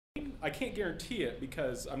I can't guarantee it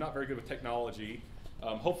because I'm not very good with technology.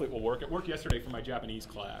 Hopefully it will work. It worked yesterday for my Japanese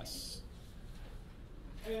class.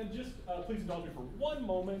 And just please indulge me for one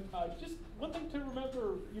moment. Just one thing to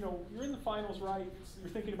remember, you're in the finals, right?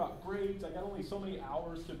 You're thinking about grades. I got only so many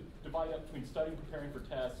hours to divide up between studying, preparing for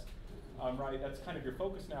tests, right? That's kind of your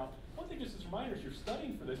focus now. One thing just as a reminder, as you're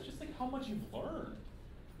studying for this, just think how much you've learned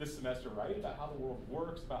this semester, right? About how the world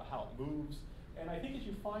works, about how it moves. And I think as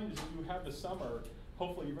you find as you have the summer,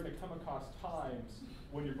 hopefully you're going to come across times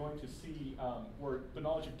when you're going to see where the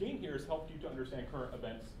knowledge you've gained here has helped you to understand current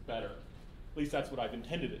events better. At least that's what I've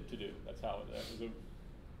intended it to do. That was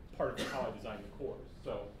a part of how I designed the course.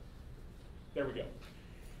 So there we go.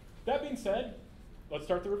 That being said, let's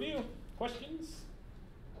start the review. Questions?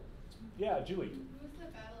 Yeah, Julie. Who was the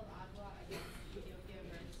Battle of Adwa against Ethiopia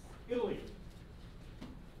versus Italy.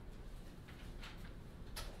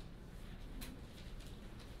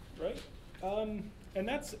 Right? And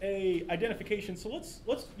that's a identification. So let's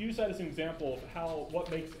use that as an example of what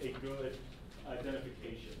makes a good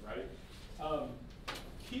identification, right?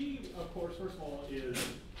 Key, of course, first of all, is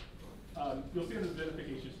you'll see in the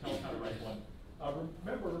identifications tell us how to write one.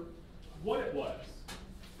 Remember what it was,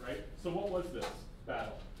 right? So what was this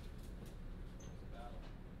battle?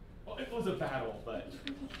 Well, it was a battle, but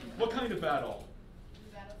what kind of battle?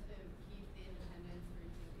 the battle to keep the independence for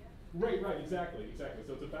Ethiopia? Right, exactly.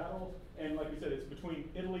 So it's a battle, and like we said, it's between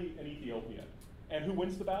Italy and Ethiopia. And who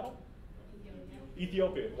wins the battle?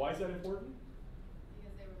 Ethiopia. Why is that important?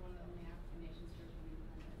 Because they were one of the only African nations to retain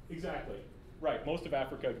independence. Exactly. Right. Most of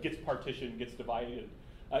Africa gets partitioned, gets divided.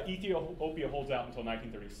 Ethiopia holds out until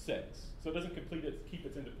 1936, so it doesn't keep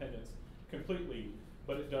its independence completely,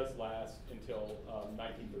 but it does last until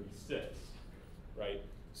 1936, right?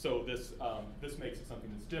 So this makes it something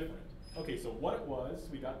that's different. Okay, so what it was,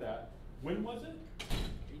 we got that. When was it?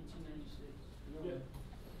 1896. No.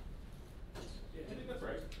 Yeah, I think that's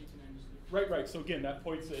right. 1896. Right. So again, that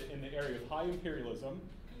points it in the area of high imperialism.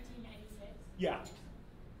 1896? Yeah.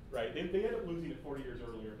 Right. They ended up losing it 40 years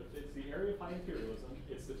earlier, but it's the area of high imperialism.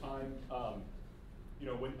 It's the time,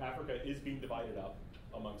 when Africa is being divided up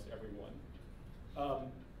amongst everyone.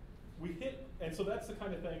 And so that's the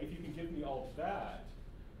kind of thing, if you can give me all of that,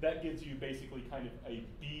 that gives you basically kind of a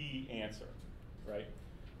B answer, right?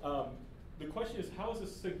 The question is, how is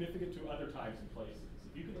this significant to other times and places?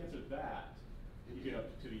 If you can answer that, you get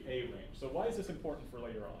up to the A range. So why is this important for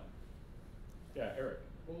later on? Yeah, Eric.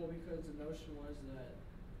 Well, because the notion was that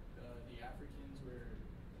the Africans were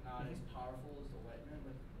not as powerful as the white men,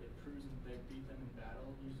 but it proves they beat them in battle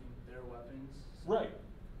using their weapons. So Right.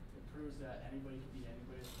 It proves that anybody can beat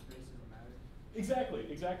anybody, race doesn't matter.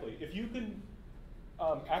 Exactly. If you can,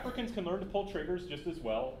 Africans can learn to pull triggers just as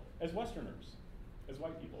well as Westerners, as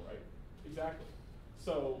white people, right? Exactly.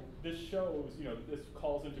 So this shows, this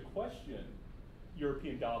calls into question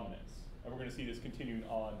European dominance, and we're going to see this continuing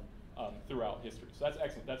on throughout history. So that's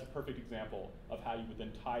excellent. That's a perfect example of how you would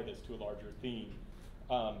then tie this to a larger theme.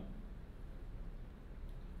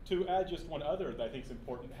 To add just one other that I think is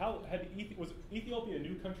important, was Ethiopia a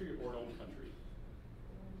new country or an old country?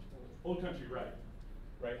 Old country, right.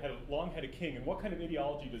 Long had a king, and what kind of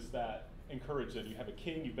ideology does that encourage then? You have a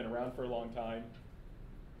king, you've been around for a long time.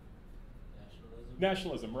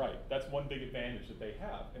 Nationalism, right. That's one big advantage that they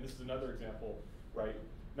have. And this is another example, right?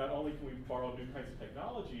 Not only can we borrow new kinds of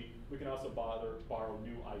technology, we can also borrow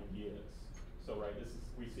new ideas. So, right,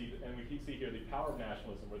 we see here the power of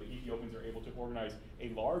nationalism, where the Ethiopians are able to organize a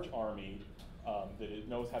large army that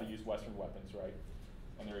knows how to use Western weapons, right?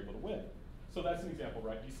 And they're able to win. So that's an example,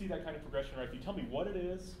 right? You see that kind of progression, right? If you tell me what it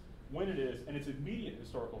is, when it is, and its immediate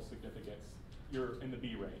historical significance, you're in the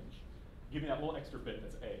B range. Give me that little extra bit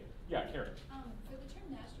that's A. Yeah, Karen. For the term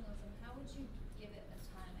nationalism, how would you give it a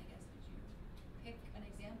time, I guess? Would you pick an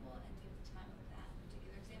example and give the time of that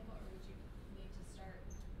particular example, or would you need to start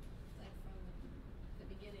like from the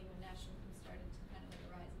beginning when nationalism started to kind of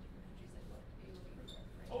like rise in different countries? Like what are you looking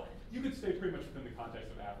for? You could stay pretty much within the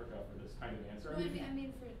context of Africa for this kind of answer. No, I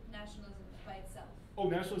mean for nationalism by itself. Oh,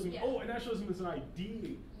 nationalism. Yeah. Oh, and nationalism is an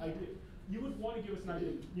idea. You would want to give us an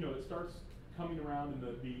idea. It starts coming around in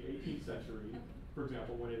the 18th century, for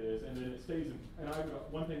example, when it is, and then it stays.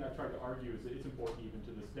 One thing I've tried to argue is that it's important even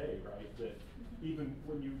to this day, right? That even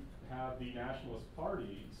when you have the nationalist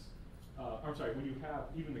parties, when you have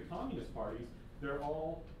even the communist parties, they're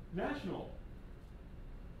all national,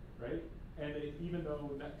 right? And even though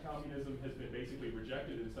that communism has been basically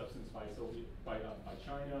rejected in substance by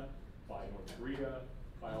China, by North Korea,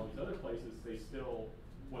 by all these other places,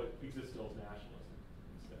 what exists still is nationalism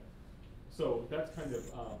instead. So that's kind of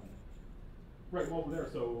right. Well, there.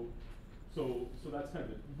 So So that's kind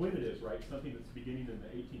of when it is, right? Something that's beginning in the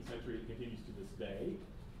 18th century that continues to this day,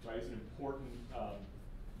 right? It's an important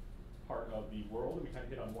part of the world, and we kind of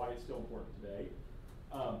hit on why it's still important today.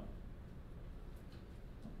 I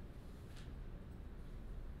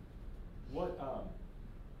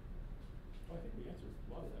think we answered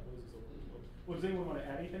a lot of that. What is this over? Well, does anyone want to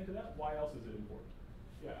add anything to that? Why else is it important?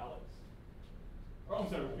 Yeah, Alex. Oh, I'm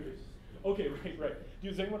sorry. Okay, right.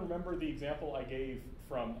 Does anyone remember the example I gave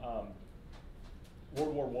from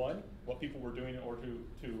World War I? What people were doing in order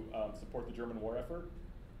to support the German war effort?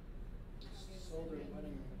 Sold their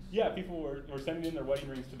wedding rings. Yeah, people were sending in their wedding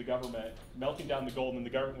rings to the government, melting down the gold, and the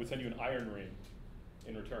government would send you an iron ring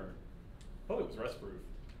in return. Oh, it was rust-proof.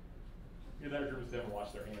 You know, that Germans never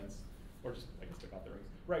wash their hands, or just, I guess, took out their rings.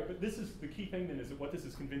 Right, but this is the key thing then, is that what this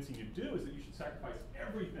is convincing you to do is that you should sacrifice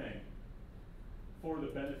everything for the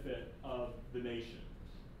benefit of the nation,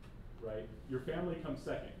 right? Your family comes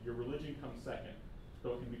second, your religion comes second,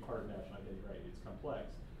 though it can be part of national identity, right? It's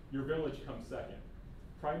complex. Your village comes second.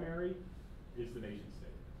 Primary is the nation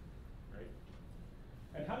state, right?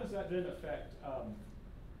 And how does that then affect,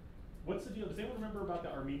 what's the deal? Does anyone remember about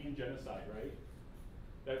the Armenian genocide, right?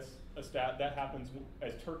 That's a stat that happens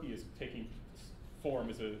as Turkey is taking form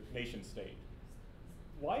as a nation state.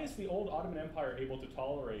 Why is the old Ottoman Empire able to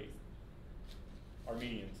tolerate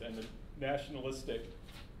Armenians and the nationalistic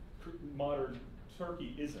modern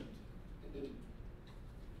Turkey isn't?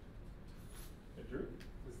 Drew? Was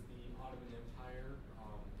the Ottoman Empire,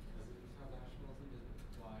 because it didn't have nationalism, didn't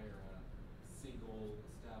require a single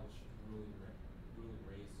established ruling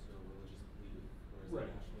race or religious belief, whereas Right. a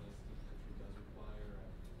nationalistic country does require a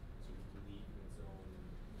sort of belief in its own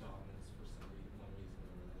dominance for one reason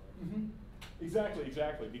or another.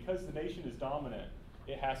 Exactly. Because the nation is dominant,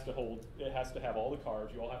 it has to have all the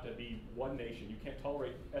cards. You all have to be one nation. You can't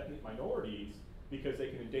tolerate ethnic minorities because they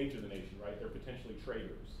can endanger the nation, right? They're potentially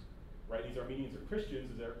traitors, right? These Armenians are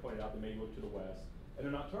Christians, as Eric pointed out. They may look to the west, and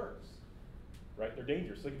they're not Turks, right? They're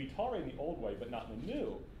dangerous. So they can be tolerated in the old way, but not in the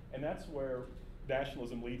new. And that's where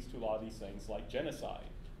nationalism leads to a lot of these things, like genocide,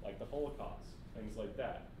 like the Holocaust, things like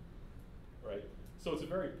that, right? So it's a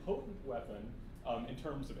very potent weapon in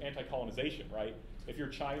terms of anti-colonization, right? If you're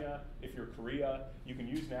China, if you're Korea, you can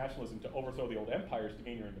use nationalism to overthrow the old empires to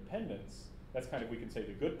gain your independence. That's kind of, we can say,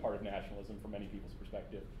 the good part of nationalism from many people's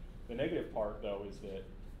perspective. The negative part, though, is that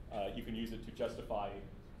you can use it to justify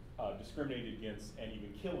discriminating against and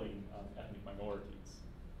even killing ethnic minorities,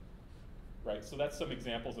 right? So that's some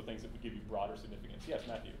examples of things that would give you broader significance. Yes,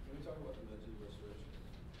 Matthew? Can we talk about the Meiji Restoration?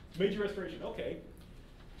 Meiji Restoration, okay.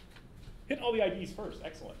 Hit all the IDs first,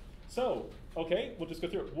 excellent. So, okay, we'll just go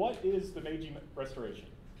through it. What is the Meiji Restoration?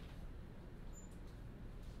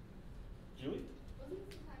 Julie? Wasn't it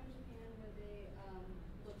the time in Japan where they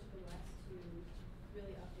looked to the West to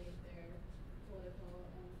really update their political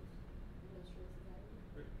and industrial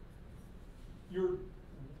society? You're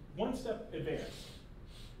one step advanced,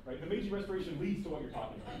 right? The Meiji Restoration leads to what you're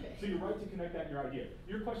talking about. Okay. So you're right to connect that in your idea.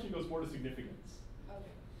 Your question goes more to significance.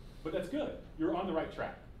 Okay. But that's good. You're on the right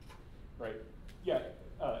track, right? Yeah,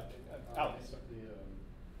 Alex. The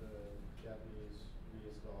Japanese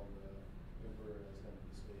reinstalled the emperor as head of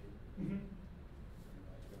the state. Mm-hmm.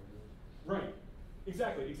 And, Right,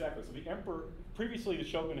 exactly. So the emperor, previously the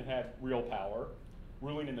shogun had real power,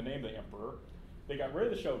 ruling in the name of the emperor. They got rid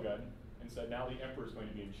of the shogun and said now the emperor is going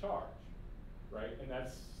to be in charge, right? And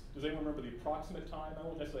that's, does anyone remember the approximate time? I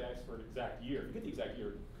won't necessarily ask for an exact year. If you get the exact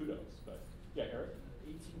year, kudos, but yeah, Eric?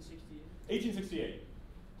 1868. 1868.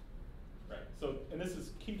 Right, so, and this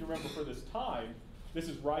is key to remember for this time, this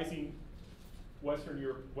is rising Western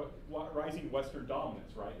Europe, rising Western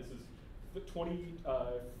dominance, right? This is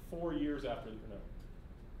 24 years after, no,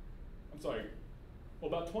 I'm sorry, well,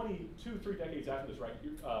 about 3 decades after this, right,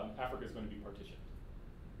 Africa is going to be partitioned,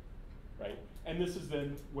 right? And this is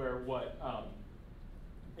then where what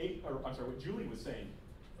Julie was saying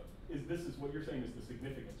is this is what you're saying is the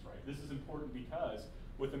significance, right? This is important because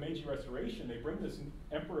with the Meiji Restoration, they bring this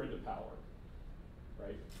emperor into power,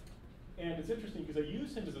 right? And it's interesting because they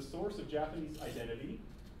use him as a source of Japanese identity,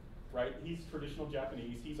 right? He's traditional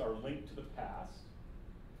Japanese, he's our link to the past.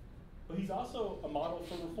 But he's also a model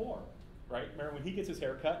for reform, right? Remember when he gets his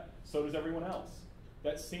hair cut, so does everyone else.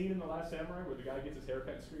 That scene in The Last Samurai where the guy gets his hair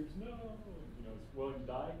cut and screams, no, you know, is willing to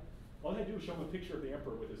die. All they had to do was show him a picture of the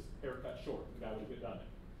emperor with his hair cut short, the guy would have done it,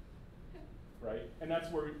 right? And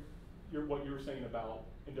that's where what you were saying about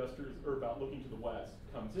about looking to the West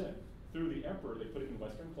comes in. Through the emperor, they put him in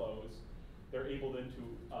Western clothes. They're able then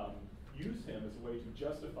to use him as a way to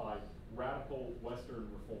justify radical Western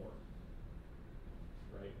reform,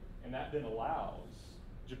 right? And that then allows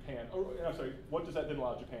Japan, what does that then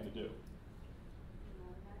allow Japan to do?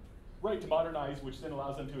 Right, to modernize, which then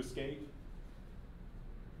allows them to escape.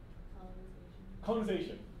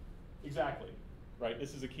 Colonization, exactly. Right,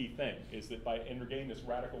 this is a key thing, is that by undergoing this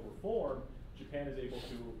radical reform, Japan is able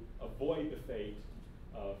to avoid the fate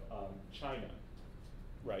of China,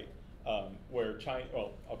 right? Where China,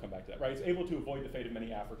 well, I'll come back to that, right? It's able to avoid the fate of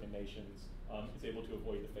many African nations. It's able to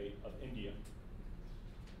avoid the fate of India,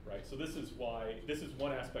 right? So this is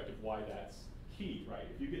one aspect of why that's key, right?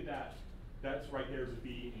 If you get that, that's right there as a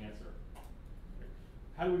B answer.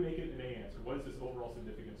 How do we make it an A answer? What is this overall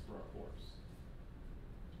significance for our course?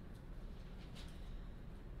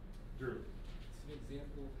 Drew. It's an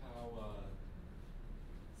example of how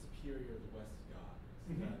superior the West got.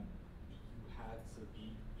 Mm-hmm. That you had to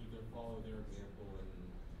either follow their example and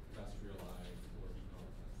industrialize or be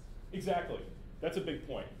colonized. Exactly. That's a big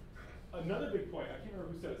point. Another big point, I can't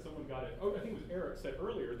remember who said it, someone got it. Oh, I think it was Eric said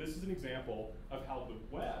earlier, this is an example of how the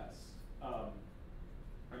West, how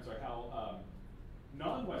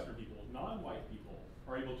non-Western people, non-white people,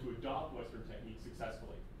 are able to adopt Western techniques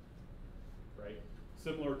successfully, right?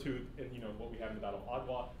 Similar to what we have in the Battle of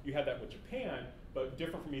Adwa, you had that with Japan, but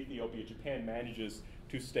different from Ethiopia, Japan manages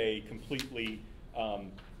to stay completely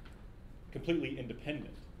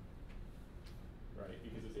independent, right?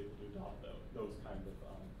 Because it's able to adopt those kind of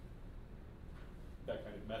that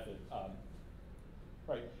kind of method,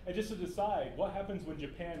 right? And just to decide, what happens when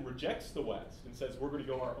Japan rejects the West and says we're going to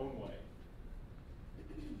go our own way?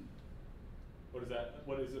 What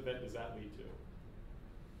event does that lead to?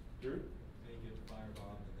 Drew? They get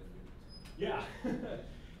firebombed and then nuked. Yeah,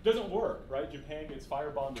 doesn't work, right? Japan gets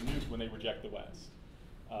firebombed and nuked when they reject the West.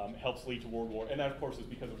 Helps lead to World War, and that of course is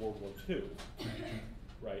because of World War II,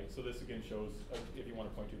 right? So this again shows, if you want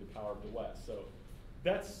to point to the power of the West. So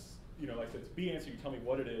that's, like I said, it's B answer, you tell me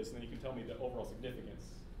what it is, and then you can tell me the overall significance.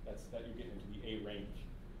 That you're getting into the A range.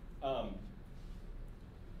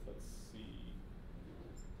 Let's see.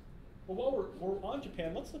 Well, while we're on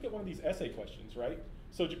Japan, let's look at one of these essay questions, right?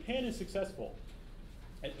 So Japan is successful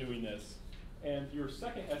at doing this. And your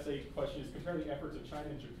second essay question is compare the efforts of China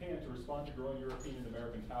and Japan to respond to growing European and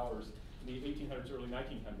American powers in the 1800s, early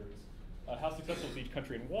 1900s. How successful is each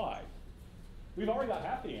country and why? We've already got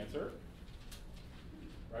half the answer,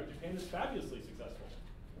 right? Japan is fabulously successful.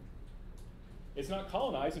 It's not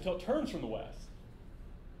colonized until it turns from the West.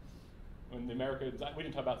 When the Americans, we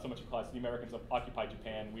didn't talk about so much in class, the Americans occupy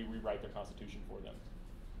Japan, we rewrite their constitution for them.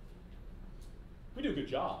 We do a good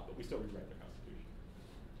job, but we still rewrite their constitution.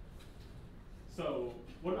 So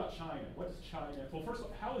what about China? What is China? Well, first of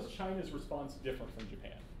all, how is China's response different from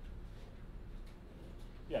Japan?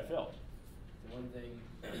 Yeah, Phil. The one thing,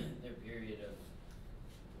 their period of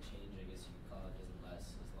change, I guess you could call it, isn't less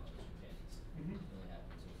as long as Japan's. Mm-hmm. It only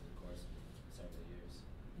happens over the course of several years.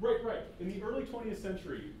 Right. In the early 20th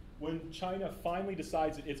century, when China finally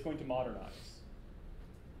decides that it's going to modernize,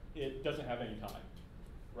 it doesn't have any time,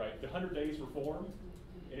 right? The 100 Days Reform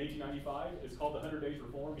in 1895 is called the 100 Days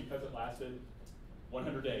Reform because it lasted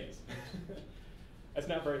 100 days. That's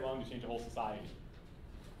not very long to change a whole society,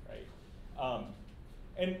 right?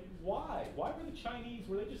 And why? Why were the Chinese,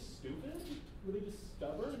 were they just stupid? Were they just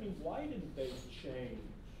stubborn? I mean, why didn't they change?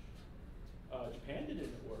 Japan did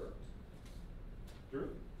it work. Drew?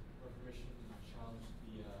 Or permission to challenge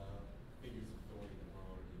the figures of authority that were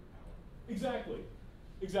already in power.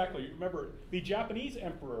 Exactly. Remember, the Japanese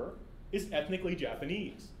emperor is ethnically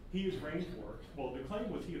Japanese. He has reigned the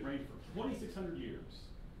claim was he had reigned for 2,600 years,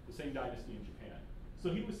 the same dynasty in Japan. So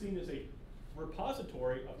he was seen as a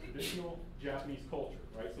repository of traditional Japanese culture,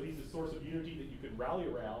 right? So he's a source of unity that you can rally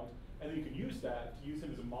around, and then you can use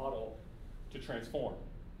him as a model to transform.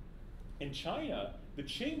 In China, the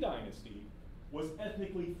Qing dynasty was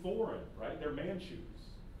ethnically foreign, right? They're Manchus.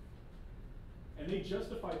 And they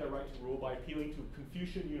justified their right to rule by appealing to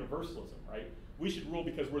Confucian universalism, right? We should rule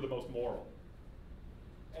because we're the most moral.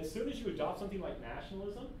 As soon as you adopt something like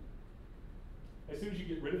nationalism, as soon as you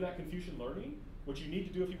get rid of that Confucian learning, what you need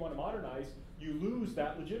to do if you want to modernize, you lose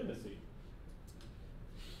that legitimacy.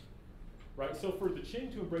 Right? So for the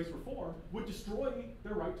Qing to embrace reform would destroy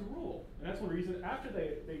their right to rule. And that's one reason after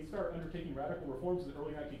they start undertaking radical reforms in the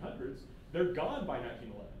early 1900s, they're gone by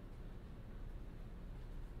 1911.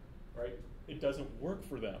 Right? It doesn't work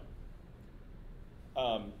for them.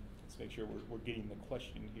 Let's make sure we're getting the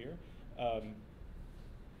question here.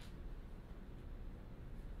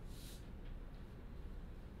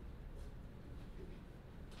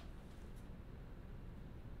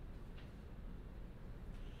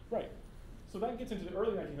 Right. So that gets into the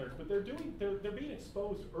early 1900s, but they're being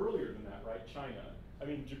exposed earlier than that, right? China. I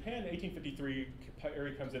mean, Japan, 1853,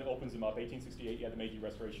 Perry comes in, opens them up. 1868, you had the Meiji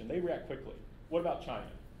Restoration. They react quickly. What about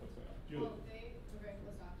China? What's going on? Julie? Well, they were very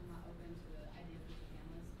closed off and not open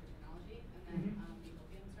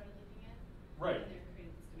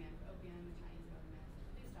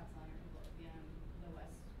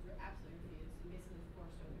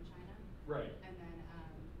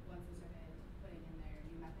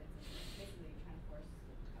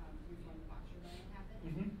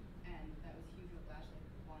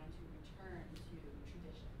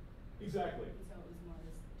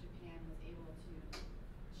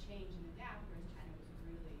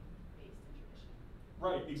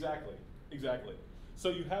Right, exactly, exactly. So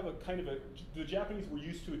you have a kind of the Japanese were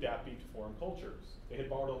used to adapting to foreign cultures. They had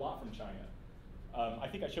borrowed a lot from China. I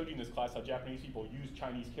think I showed you in this class how Japanese people use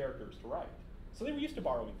Chinese characters to write. So they were used to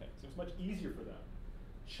borrowing things. It was much easier for them.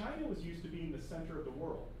 China was used to being the center of the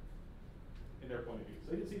world in their point of view.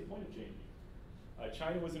 So they didn't see the point of changing.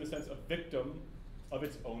 China was, in a sense, a victim of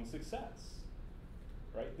its own success.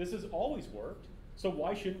 Right? This has always worked, so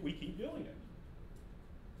why shouldn't we keep doing it?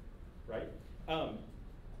 Right?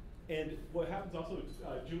 And what happens also,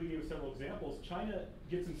 Julie gave us several examples, China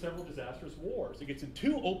gets in several disastrous wars. It gets in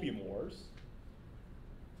 2 opium wars.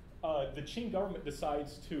 The Qing government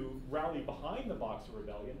decides to rally behind the Boxer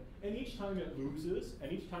Rebellion, and each time it loses,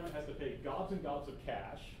 and each time it has to pay gobs and gobs of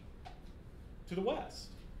cash to the West.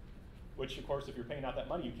 Which, of course, if you're paying out that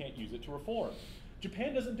money, you can't use it to reform.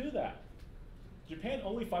 Japan doesn't do that. Japan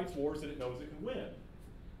only fights wars that it knows it can win.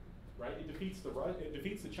 Right? It defeats the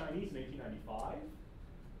Chinese in 1895.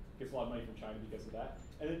 Gets a lot of money from China because of that.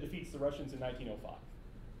 And then it defeats the Russians in 1905.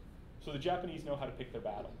 So the Japanese know how to pick their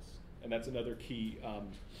battles. And that's another key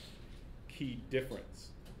difference.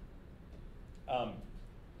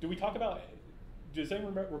 Do we talk about, does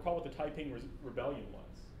anyone recall what the Taiping Rebellion was?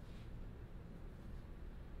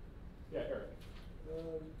 Yeah, Eric.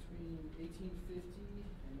 Between 1850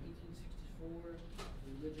 and 1864,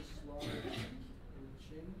 religious slaughter in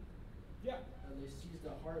Qing. Yeah. They seized the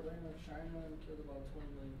heartland of China and killed about 20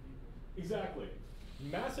 million people. Exactly.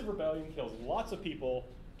 Massive rebellion kills lots of people,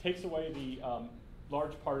 takes away the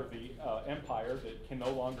large part of the empire that can no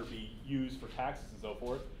longer be used for taxes and so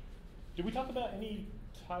forth. Did we talk about any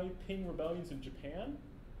Taiping rebellions in Japan?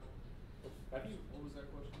 What was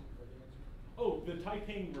that question? What did you answer? Oh, the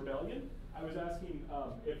Taiping Rebellion. I was asking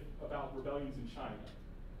about rebellions in China.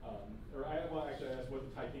 Actually, I asked what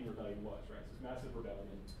the Taiping Rebellion was, right? So it's a massive rebellion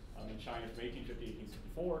in China from 1850 to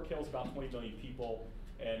 1864, kills about 20 million people,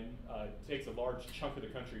 and takes a large chunk of the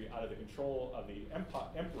country out of the control of the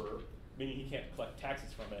emperor, meaning he can't collect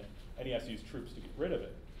taxes from it, and he has to use troops to get rid of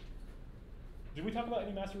it. Did we talk about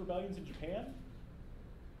any massive rebellions in Japan?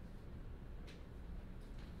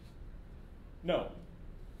 No.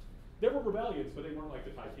 There were rebellions, but they weren't like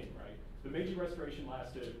the Taiping, right? The Meiji Restoration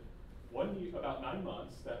lasted about 9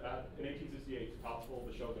 months. In 1868, the topple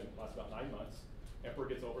of the shogun lasts about 9 months. Emperor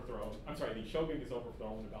gets overthrown. I'm sorry, the shogun gets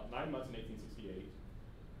overthrown in about 9 months in 1868.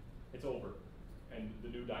 It's over. And the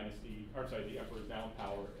new dynasty, the emperor is now in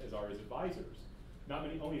power, as are his advisors.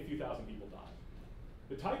 Only a few thousand people die.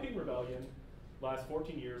 The Taiping Rebellion lasts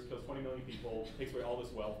 14 years, kills 20 million people, takes away all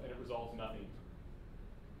this wealth, and it resolves nothing.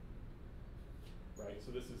 Right,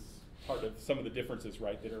 so this is part of some of the differences,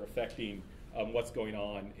 right, that are affecting what's going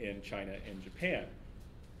on in China and Japan.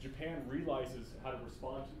 Japan realizes how to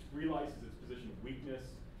respond, realizes its position of weakness,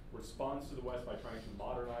 responds to the West by trying to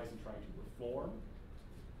modernize and trying to reform,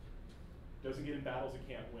 doesn't get in battles it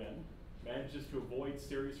can't win, manages to avoid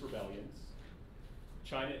serious rebellions.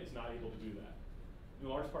 China is not able to do that. In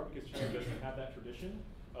large part because China doesn't have that tradition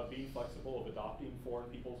of being flexible, of adopting foreign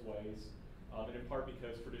people's ways, and in part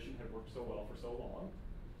because tradition had worked so well for so long,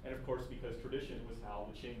 and of course because tradition was how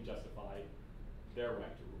the Qing justified their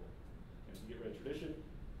right to rule. And if you get rid of tradition,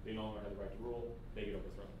 they no longer have the right to rule, they get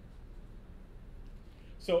overthrown.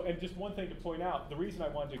 So, and just one thing to point out, the reason I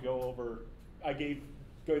wanted to go over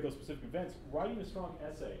those specific events, writing a strong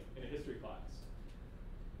essay in a history class.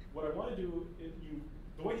 What I want to do,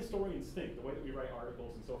 the way historians think, the way that we write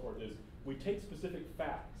articles and so forth is, we take specific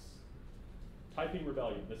facts. Taiping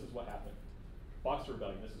Rebellion, this is what happened. Boxer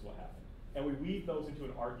Rebellion, this is what happened. And we weave those into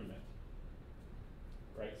an argument.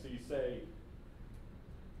 Right, so you say,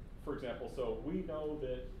 for example, so we know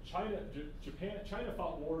that China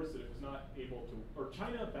fought wars that it was not able to, or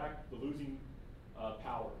China backed the losing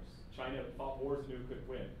powers. China fought wars that it couldn't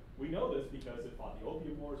win. We know this because it fought the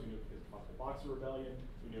Opium Wars, we knew it because it fought the Boxer Rebellion,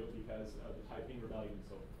 we knew it because of the Taiping Rebellion and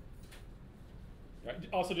so forth. Right.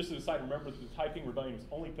 Also, just as an aside, remember that the Taiping Rebellion was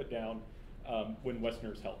only put down when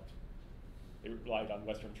Westerners helped. They relied on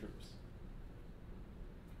Western troops.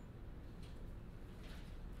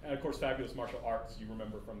 And of course, fabulous martial arts, you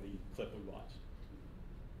remember from the clip we watched.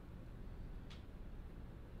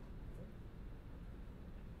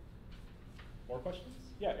 More questions?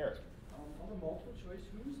 Yeah, Eric. On the multiple choice,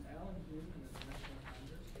 who's Alan Hume in the National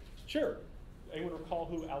Congress? Sure. Anyone recall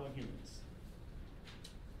who Alan Hume is?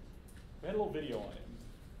 We had a little video on him.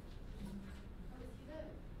 Oh, is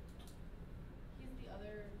he's the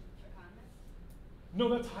other economist? No,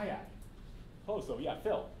 that's Hayek. Close though, yeah,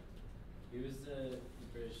 Phil. He was the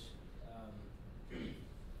British, I don't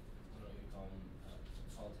know what you call him,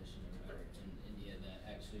 politician or whatever in India that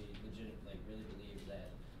actually really believed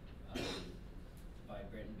that by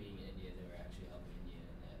Britain being in India, they were actually helping India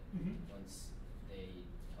once they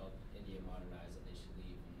help India modernize that they should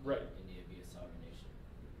leave and Right. let India be a sovereign nation.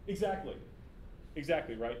 Exactly.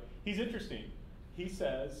 Exactly, right? He's interesting. He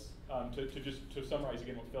says, to summarize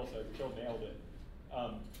again what Phil said, Phil nailed it.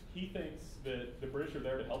 He thinks that the British are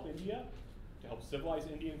there to help India, to help civilize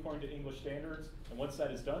India according to English standards, and once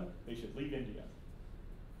that is done, they should leave India.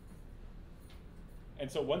 And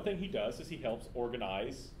so one thing he does is he helps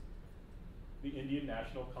organize the Indian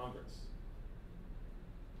National Congress.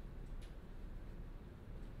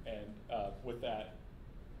 And with that,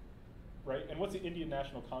 right? And what's the Indian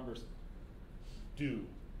National Congress do?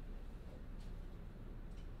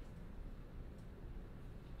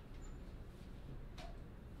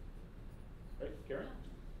 Right, Karen?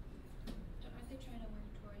 Aren't they trying to work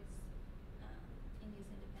towards India's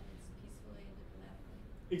independence peacefully and diplomatically?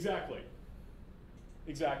 Exactly.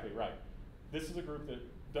 Exactly, right. This is a group that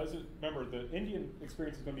doesn't, remember, the Indian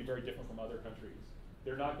experience is going to be very different from other countries.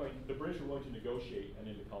 They're not going, the British are willing to negotiate an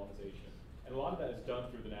end to colonization. And a lot of that is done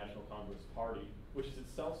through the National Congress Party, which is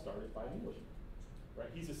itself started by an Englishman, right?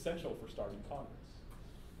 He's essential for starting Congress,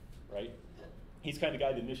 right? He's kind of the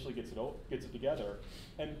guy that initially gets it together.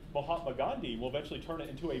 And Mahatma Gandhi will eventually turn it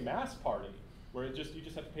into a mass party, where you just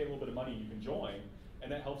have to pay a little bit of money and you can join,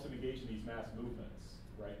 and that helps him engage in these mass movements,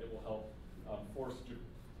 right? That will help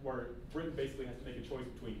where Britain basically has to make a choice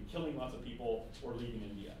between killing lots of people or leaving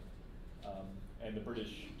India. And the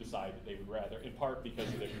British decide that they would rather, in part because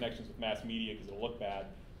of their connections with mass media, because it'll look bad,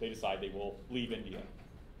 they decide they will leave India.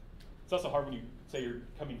 It's also hard when you say you're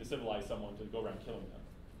coming to civilize someone to go around killing them.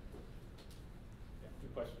 Yeah,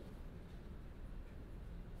 good question.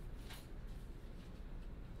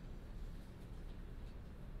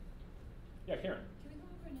 Yeah, Karen. Can we go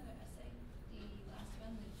over another essay, the last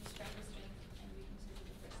one, the describe the strength and reconsider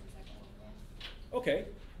the first and second World War? Okay.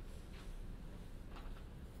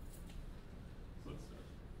 So let's start.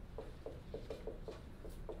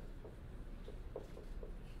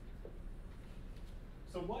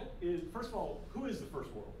 So what is, first of all, who is the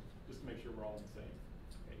First World? Just to make sure we're all on the same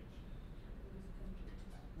page.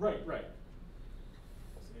 Right, right.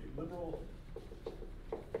 Say liberal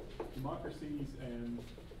democracies and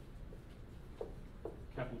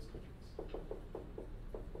capitalist countries.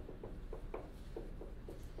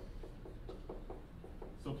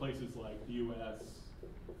 So places like the US,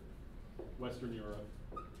 Western Europe,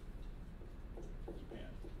 Japan.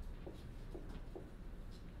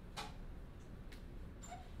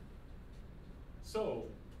 So,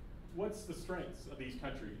 what's the strengths of these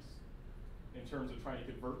countries in terms of trying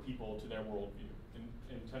to convert people to their worldview,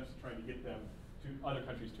 in terms of trying to get them to other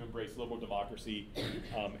countries to embrace liberal democracy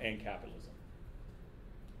and capitalism?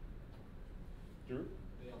 Drew?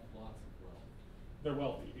 They have lots of wealth. They're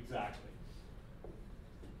wealthy, exactly.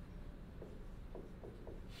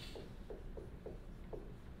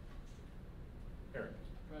 Eric?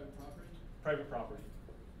 Private property? Private property.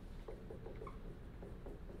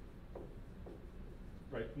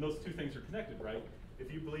 Right, and those two things are connected, right?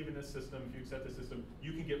 If you believe in this system, if you accept this system,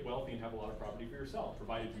 you can get wealthy and have a lot of property for yourself,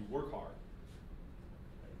 provided you work hard.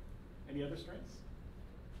 Right. Any other strengths?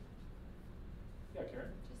 Yeah,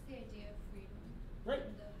 Karen? Just the idea of freedom. Right.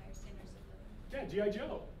 And the higher standards of living. Yeah, G.I.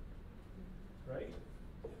 Joe. Right?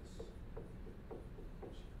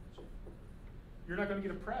 You're not going to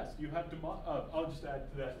get oppressed. You have I'll just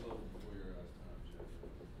add to that. That's a little bit before your time, Jeff.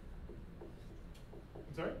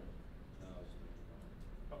 I'm sorry? No, I was making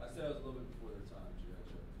fun. I said it was a little bit before their time, G.I.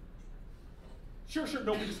 Joe. Sure, sure.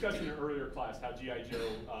 No, we discussed in an earlier class how G.I.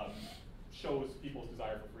 Joe shows people's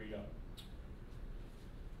desire for freedom.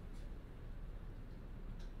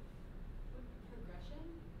 With progression,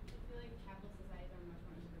 I feel like capitalist societies are much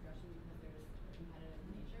more into progression because there's a competitive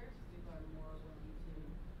nature. So people are more willing to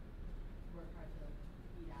work hard to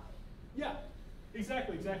eat out. Yeah,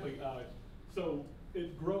 exactly, exactly. So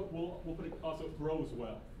it we'll put it also grows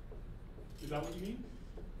well. Is that what you mean?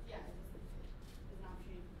 Yeah, it's an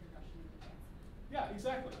opportunity for progression and advancement. Yeah,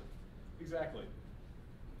 exactly, exactly.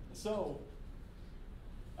 So,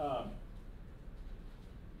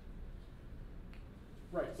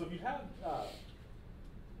 right. So if you have,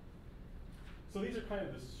 so these are kind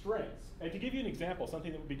of the strengths. And to give you an example,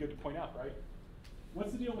 something that would be good to point out, right?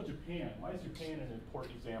 What's the deal with Japan? Why is Japan an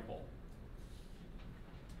important example?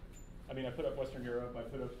 I mean, I put up Western Europe, I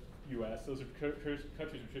put up US. Those are countries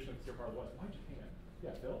traditionally considered part of the West. Why Japan?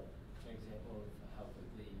 Yeah, Phil? An example of how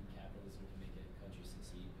quickly capitalism can make a country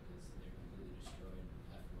succeed because they're completely destroyed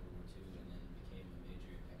after World War II and then became a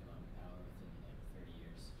major economic power within like 30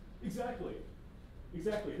 years. Exactly.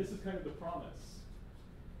 Exactly. This is kind of the promise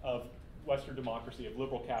of Western democracy, of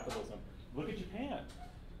liberal capitalism. Look at Japan.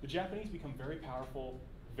 The Japanese become very powerful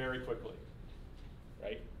very quickly,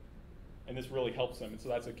 right? and this really helps them. And so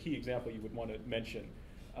that's a key example you would want to mention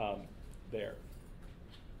there.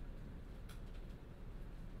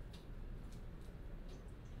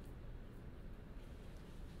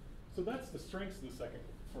 So that's the strengths of the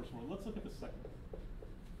first world. Let's look at the second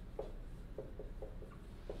one.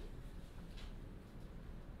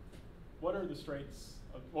 What are the strengths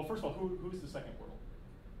of, well, first of all, who's the second world?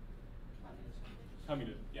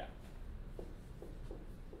 Communism, yeah.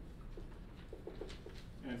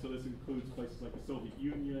 And so this includes places like the Soviet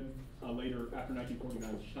Union, later after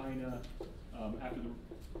 1949, China, after the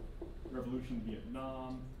revolution,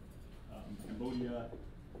 Vietnam, Cambodia.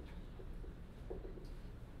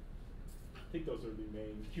 I think those are the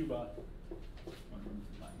main, Cuba,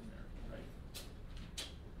 right?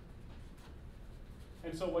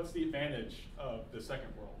 And so what's the advantage of the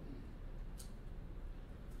second world?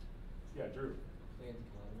 Yeah, Drew. Planned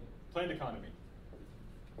economy. Planned economy.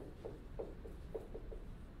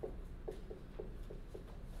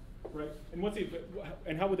 Right,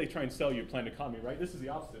 and how would they try and sell you a planned economy, right? This is the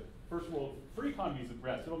opposite. First world, free economy is the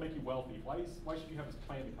best. It'll make you wealthy. Why should you have this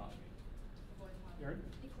planned economy? Aaron?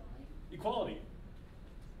 Equality. Equality.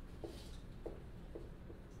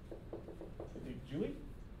 Julie?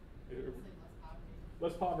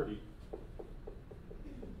 Less poverty.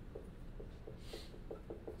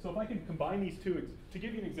 So if I can combine these two, to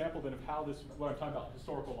give you an example then of how this, what I'm talking about,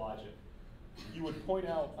 historical logic, you would point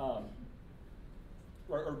out,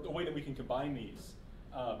 or a way that we can combine these.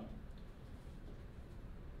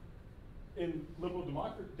 In liberal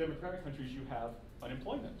democratic countries, you have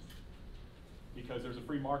unemployment because there's a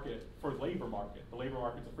free market for the labor market. The labor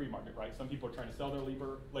market's a free market, right? Some people are trying to sell their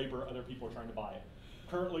labor, other people are trying to buy it.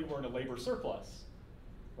 Currently, we're in a labor surplus,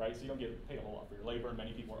 right? So you don't get paid a whole lot for your labor, and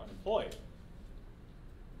many people are unemployed.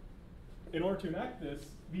 In order to enact this,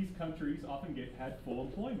 these countries often had full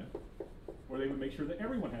employment, where they would make sure that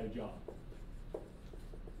everyone had a job.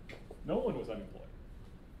 No one was unemployed,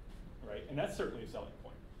 right? And that's certainly a selling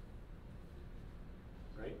point,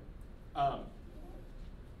 right?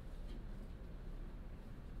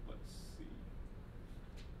 Let's see.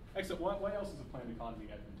 Excellent. Why else is a planned economy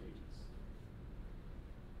advantageous?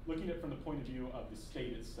 Looking at it from the point of view of the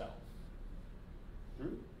state itself. Drew?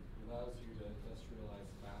 It allows you to industrialize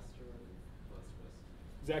faster and less risk.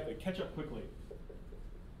 Exactly. Catch up quickly.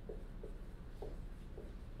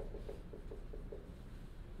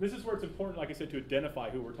 This is where it's important, like I said, to identify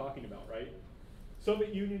who we're talking about, right?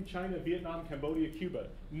 Soviet Union, China, Vietnam, Cambodia, Cuba.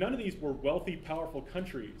 None of these were wealthy, powerful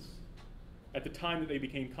countries at the time that they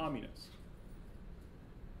became communist,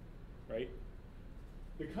 right?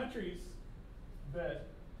 The countries that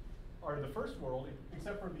are the first world,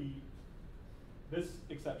 except for this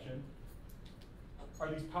exception, are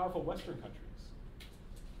these powerful Western countries,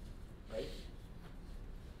 right?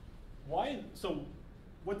 Why? So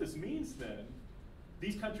what this means then,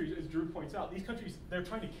 these countries, as Drew points out, these countries, they're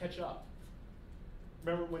trying to catch up.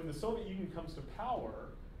 Remember, when the Soviet Union comes to power,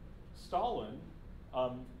 Stalin,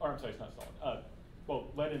 or I'm sorry, it's not Stalin, well,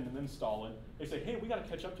 Lenin and then Stalin, they say, hey, we got to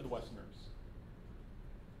catch up to the Westerners.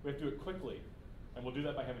 We have to do it quickly. And we'll do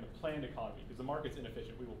that by having a planned economy, because the market's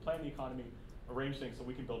inefficient. We will plan the economy, arrange things so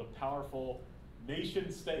we can build a powerful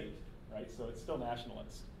nation state, right? So it's still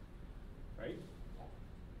nationalist, right?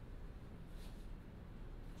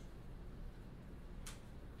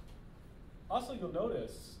 Also, you'll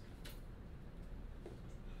notice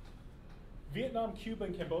Vietnam, Cuba,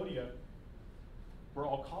 and Cambodia were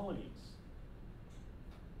all colonies,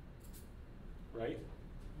 right?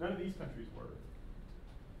 None of these countries were.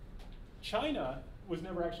 China was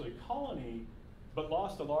never actually a colony, but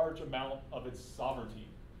lost a large amount of its sovereignty,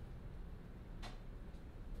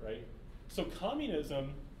 right? So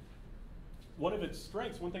communism, one of its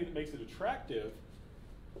strengths, one thing that makes it attractive,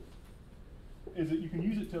 is that you can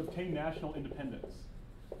use it to obtain national independence.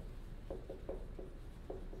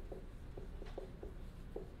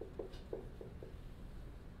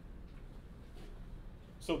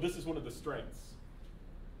 So this is one of the strengths,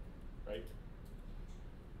 right?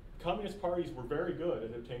 Communist parties were very good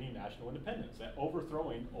at obtaining national independence, at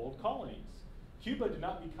overthrowing old colonies. Cuba did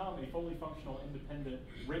not become a fully functional, independent,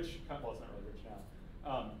 rich, well, it's not really rich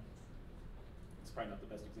now. It's probably not the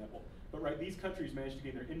best example. But right, these countries managed to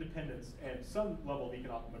gain their independence and some level of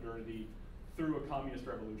economic modernity through a communist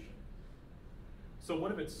revolution. So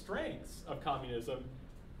one of its strengths of communism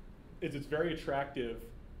is it's very attractive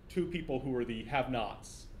to people who are the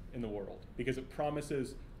have-nots in the world, because it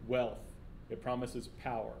promises wealth, it promises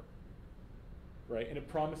power, right? And it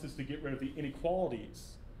promises to get rid of the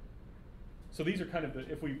inequalities. So these are kind of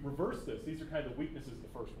if we reverse this, these are kind of the weaknesses of the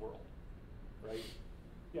first world, right?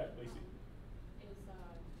 Yeah, Lacey. Is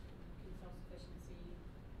self-sufficiency,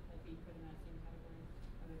 like being put in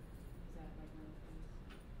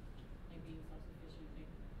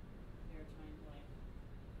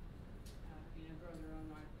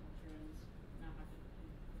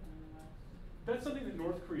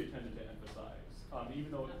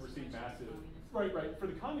even though it Not so received much massive. communists. Right. For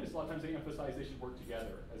the communists, a lot of times they emphasize they should work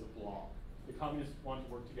together as a bloc. The communists want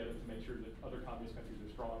to work together to make sure that other communist countries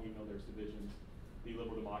are strong, even though there's divisions. The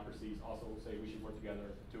liberal democracies also say we should work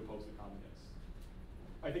together to oppose the communists.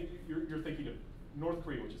 I think you're thinking of North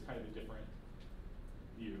Korea, which is kind of a different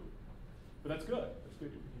view. But that's good. That's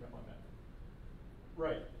good you're picking up on that.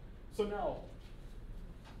 Right. So now,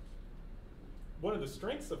 one of the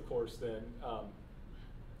strengths, of course, then,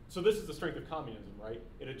 so this is the strength of communism, right?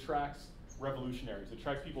 It attracts revolutionaries. It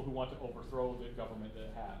attracts people who want to overthrow the government that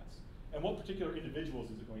it has. And what particular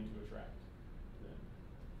individuals is it going to attract then?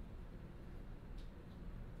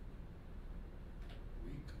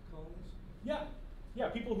 Weak colonies? Yeah,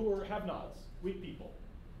 people who are have-nots, weak people.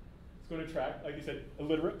 It's going to attract, like you said,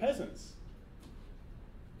 illiterate peasants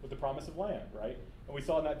with the promise of land, right? And we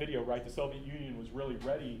saw in that video, right, the Soviet Union was really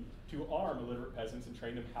ready to arm illiterate peasants and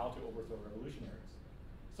train them how to overthrow revolutionaries.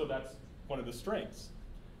 So that's one of the strengths.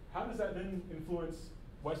 How does that then influence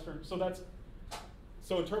Western,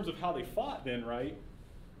 so in terms of how they fought then, right,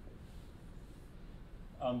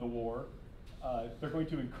 the war, they're going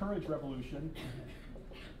to encourage revolution.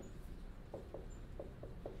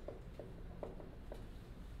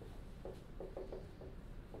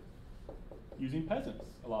 Using peasants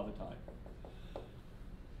a lot of the time.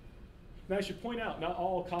 Now I should point out, not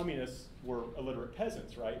all communists were illiterate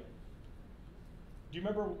peasants, right? Do you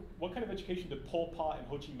remember what kind of education did Pol Pot and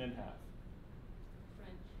Ho Chi Minh have?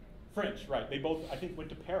 French, right. They both, I think, went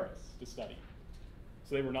to Paris to study.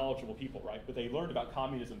 So they were knowledgeable people, right? But they learned about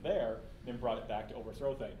communism there, then brought it back to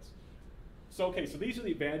overthrow things. So, okay, so these are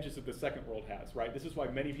the advantages that the Second World has, right? This is why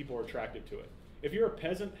many people are attracted to it. If you're a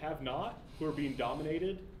peasant have-not who are being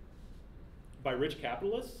dominated by rich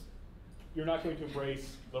capitalists, you're not going to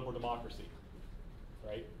embrace liberal democracy,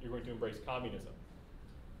 right? You're going to embrace communism.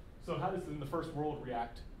 So how does then the First World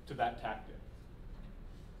react to that tactic?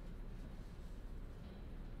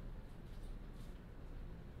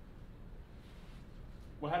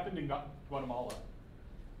 What happened in Guatemala?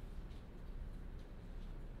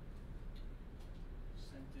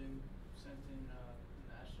 Sent in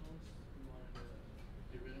nationals who wanted to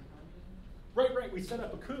get rid of communism. Right. We set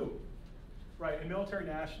up a coup, right? And military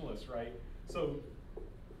nationalists, right? So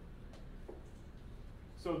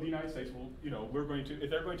the United States will, we're going to, if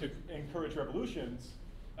they're going to encourage revolutions,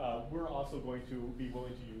 we're also going to be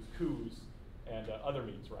willing to use coups and other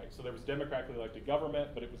means, right? So there was democratically elected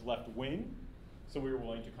government, but it was left wing. So we were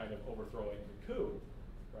willing to kind of overthrow it in a coup,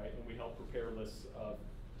 right? And we helped prepare lists of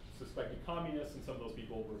suspected communists, and some of those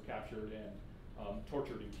people were captured and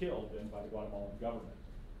tortured and killed then by the Guatemalan government,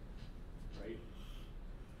 right?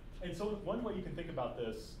 And so one way you can think about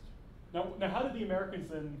this, now how did the Americans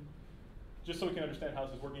then, just so we can understand how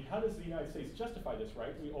this is working, how does the United States justify this,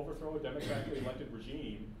 right? We overthrow a democratically elected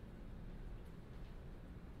regime,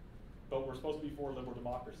 but we're supposed to be for liberal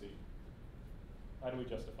democracy. How do we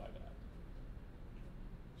justify that?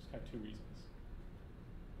 Just kind of two reasons.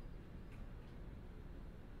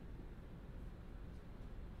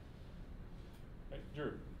 Right, Drew?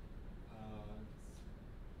 It's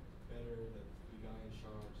better that the guy in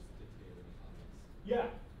charge is a dictator than communist. Yeah,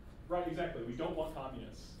 right, exactly. We don't want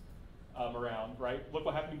communists around, right? Look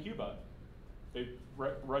what happened in Cuba.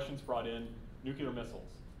 Russians brought in nuclear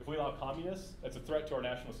missiles. If we allow communists, that's a threat to our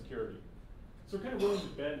national security. So we're kind of willing to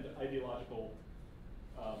bend ideological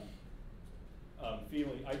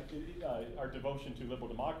feeling, our devotion to liberal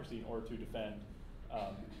democracy in order to defend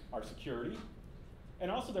our security.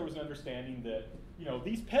 And also there was an understanding that,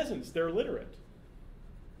 these peasants, they're illiterate.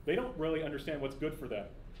 They don't really understand what's good for them.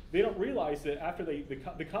 They don't realize that after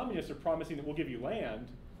the communists are promising that we'll give you land,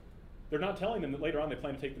 they're not telling them that later on they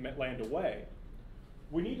plan to take the land away.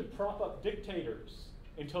 We need to prop up dictators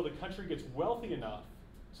until the country gets wealthy enough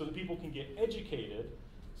so that people can get educated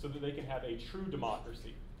so that they can have a true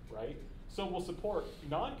democracy, right? So we'll support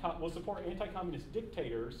anti-communist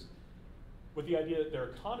dictators with the idea that their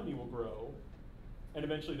economy will grow and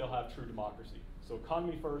eventually they'll have true democracy. So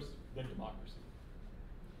economy first, then democracy.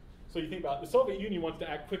 So you think about the Soviet Union wants to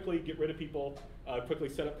act quickly, get rid of people, quickly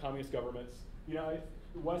set up communist governments.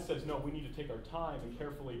 The West says, no, we need to take our time and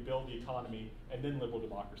carefully build the economy, and then liberal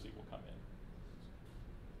democracy will come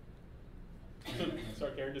in. So,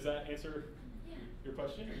 sorry, Karen, does that answer your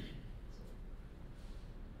question?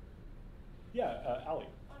 Yeah, Allie.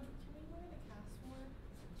 Can we go into caste war?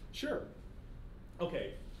 Sure.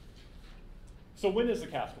 Okay. So when is the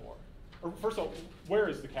caste war? Or first of all, where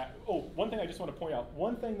is the caste? Oh, one thing I just want to point out.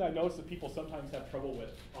 One thing that I notice that people sometimes have trouble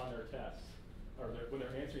with on their tests, or when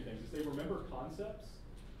they're answering things, is they remember concepts,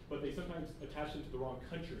 but they sometimes attach them to the wrong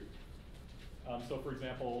country. So for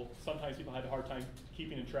example, sometimes people have a hard time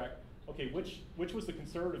keeping in track okay, which was the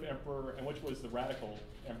conservative emperor and which was the radical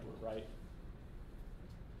emperor, right?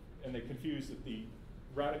 And they confuse that the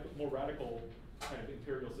more radical kind of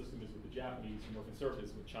imperial system is with the Japanese and more conservative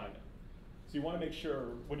is with China. So you want to make sure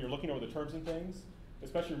when you're looking over the terms and things,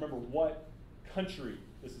 especially remember what country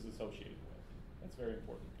this is associated with. That's very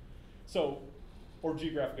important. So, or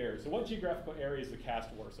geographic area. So what geographical area is the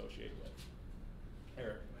caste war associated with?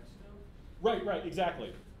 Eric? Mexico? Right,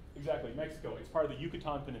 exactly. Exactly, Mexico. It's part of the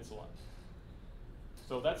Yucatan Peninsula.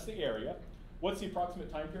 So that's the area. What's the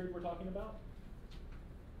approximate time period we're talking about?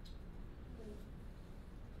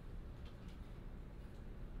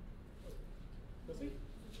 Let's see.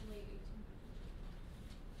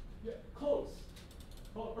 Yeah, close.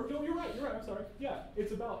 Oh, or no, you're right, I'm sorry. Yeah,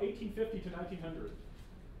 it's about 1850 to 1900.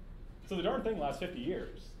 So the darn thing lasts 50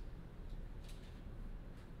 years.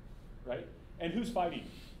 Right? And who's fighting?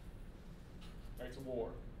 Right, it's a war.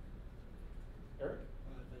 Eric?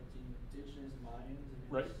 Like the indigenous Mayans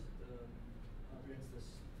against Right. the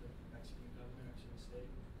Mexican government, Mexican state.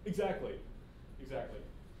 Exactly.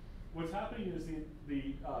 What's happening is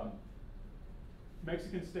the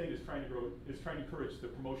Mexican state is trying to encourage the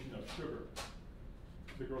promotion of sugar,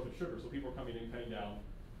 the growth of sugar. So people are coming in, cutting down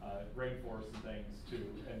rainforests and things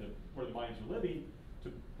where the Mayans are living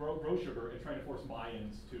to grow sugar and trying to force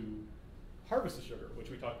Mayans to harvest the sugar, which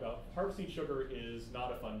we talked about. Harvesting sugar is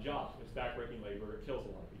not a fun job. It's backbreaking labor. It kills a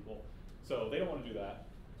lot of people. So they don't want to do that.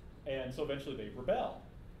 And so eventually they rebel.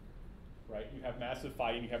 Right? You have massive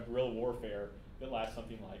fighting. You have guerrilla warfare that lasts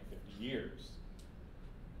something like 50 years.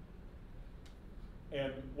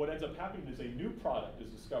 And what ends up happening is a new product is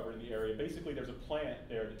discovered in the area. Basically, there's a plant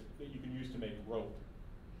there that you can use to make rope.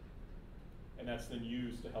 And that's then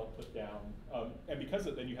used to help put down, and because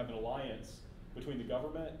of it, then you have an alliance between the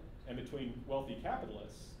government and between wealthy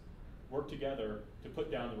capitalists work together to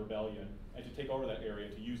put down the rebellion and to take over that area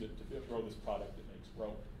to use it to grow this product that makes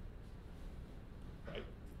rope. Right?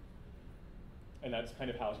 And that's kind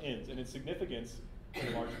of how it ends. And its significance,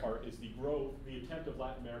 in large part, is the attempt of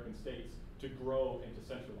Latin American states to grow and to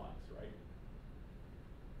centralize, right?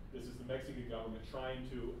 This is the Mexican government trying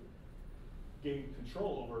to gain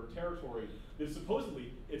control over territory that is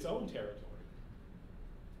supposedly its own territory,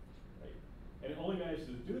 right? And it only manages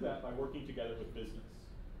to do that by working together with business.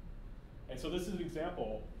 And so this is an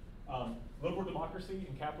example. Liberal democracy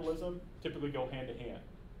and capitalism typically go hand to hand.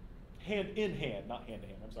 Hand in hand, not hand to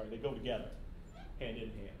hand, I'm sorry, they go together, hand in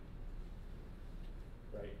hand,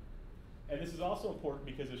 right? And this is also important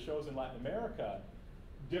because it shows in Latin America,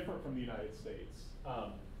 different from the United States,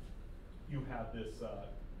 you have this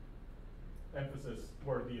emphasis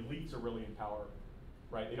where the elites are really in power,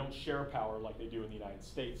 right? They don't share power like they do in the United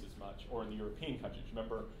States as much, or in the European countries.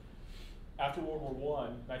 Remember, after World War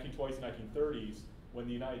I, 1920s and 1930s, when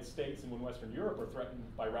the United States and when Western Europe are threatened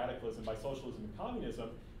by radicalism, by socialism and communism,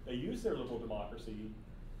 they use their liberal democracy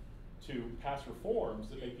to pass reforms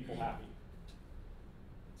that make people happy.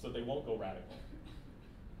 So they won't go radical.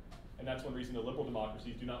 And that's one reason the liberal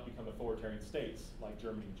democracies do not become authoritarian states like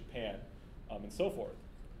Germany and Japan, and so forth.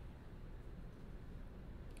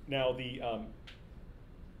 Now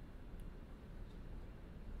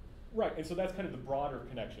right, and so that's kind of the broader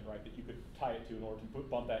connection, right, that you could tie it to in order to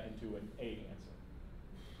bump that into an A answer,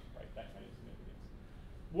 right, that kind of significance.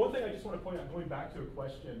 One thing I just want to point out, going back to a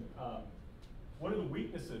question, what are the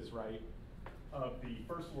weaknesses, right, of the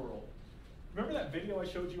first world? Remember that video I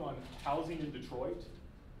showed you on housing in Detroit?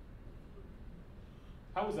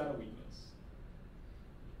 How was that a weakness?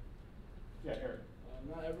 Yeah, Eric.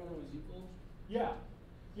 Not everyone was equal.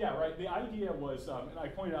 Yeah, right. The idea was, and I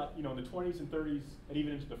pointed out, in the 20s and 30s and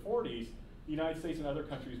even into the 40s, the United States and other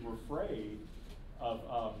countries were afraid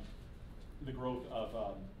of the growth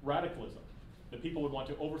of radicalism. That people would want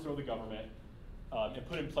to overthrow the government and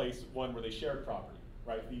put in place one where they shared property,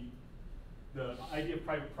 right? The idea of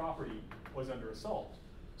private property was under assault.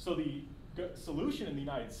 So the solution in the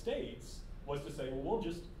United States was to say, well, we'll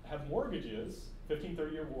just have mortgages, 15,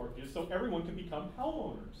 30-year mortgages, so everyone can become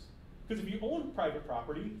homeowners. Because if you own private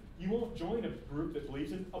property, you won't join a group that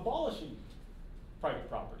believes in abolishing private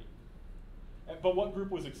property. But what group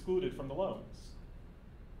was excluded from the loans?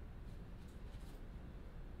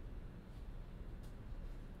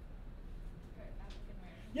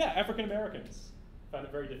 Yeah, African Americans found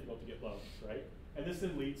it very difficult to get loans, right? And this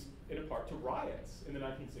then leads, in part, to riots in the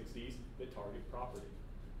 1960s that target property.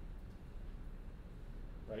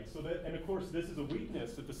 Right? So that, and of course, this is a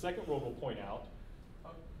weakness that the Second World will point out.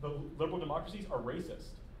 The liberal democracies are racist.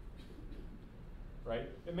 Right?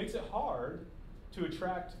 It makes it hard to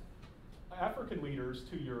attract African leaders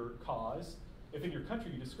to your cause if in your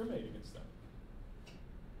country you discriminate against them.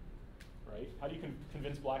 right? How do you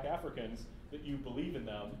convince black Africans that you believe in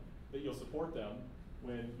them, that you'll support them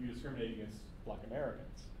when you discriminate against black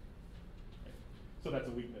Americans? Right? So that's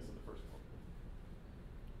a weakness of the first world.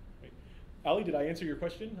 Right. Ali, did I answer your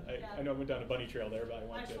question? Yeah. I know I went down a bunny trail there, but I I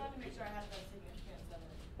wanted just to. wanted to make sure I had the significance of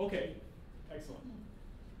it. Okay, excellent.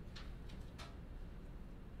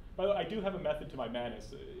 By the way, I do have a method to my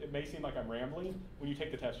madness. It may seem like I'm rambling. When you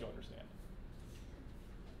take the test, you'll understand.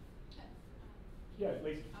 Okay. Yeah,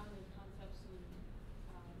 Lacey. On the concepts and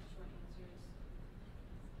short answers,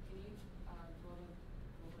 can you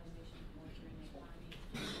globalization, culture, and economy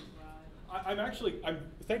broad?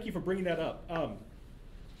 Thank you for bringing that up.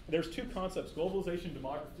 There's two concepts: globalization,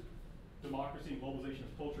 democracy, and globalization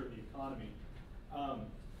of culture and the economy.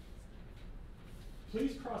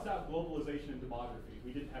 Please cross out globalization and demography.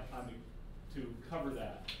 We didn't have time to cover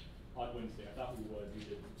that on Wednesday. I thought we would, we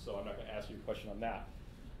didn't, so I'm not going to ask you a question on that.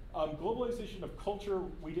 Globalization of culture,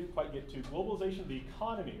 we didn't quite get to. Globalization of the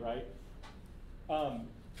economy, right?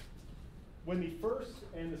 When the first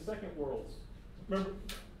and the second worlds, remember,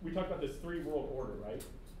 we talked about this three-world order, right?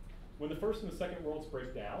 When the first and the second worlds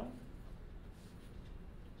break down,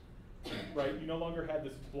 right, you no longer had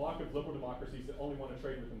this block of liberal democracies that only want to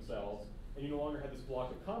trade with themselves, and you no longer had this block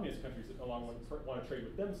of communist countries that no longer want to trade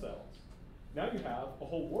with themselves. Now you have a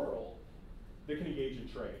whole world that can engage in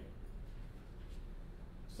trade.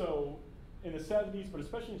 So in the 70s, but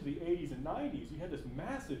especially into the 80s and 90s, you had this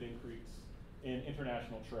massive increase in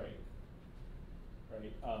international trade,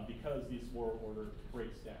 right? Because this world order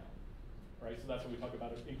breaks down, right? So that's what we talk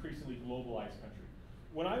about an increasingly globalized country.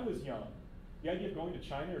 When I was young, the idea of going to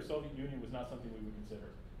China or Soviet Union was not something we would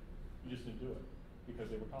consider. You just didn't do it because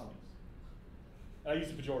they were communists. And I use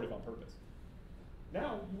the pejorative on purpose.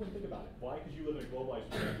 Now, you wouldn't think about it. Why? Because you live in a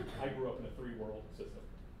globalized world. I grew up in a three-world system.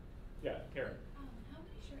 Yeah, Karen. How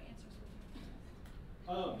many short answers were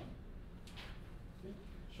there?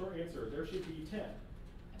 Short answer, there should be 10.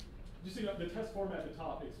 Just so you know, the test format at the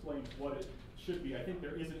top explains what it should be. I think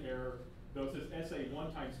there is an error, though it says essay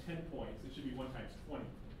 1 times 10 points. It should be 1 times 20 points.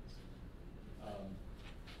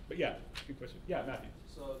 But yeah, good question. Yeah, Matthew.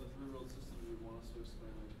 So the three-world system, you would want us to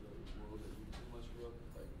explain like the world that you pretty much grew up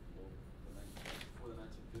with, like before the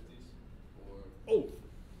 1950s, or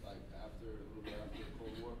like after, a little bit after the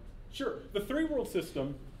Cold War? Sure. The three-world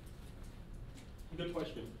system, good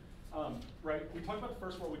question. Right, we talked about the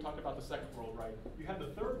first world, we talked about the second world, right? You have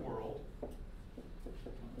the third world,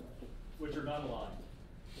 which are not aligned,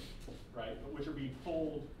 right? But which are being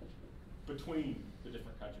pulled between the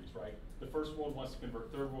different countries, right? The first world wants to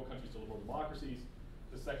convert third world countries to liberal democracies.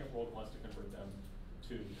 The second world wants to convert them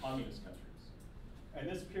to communist countries. And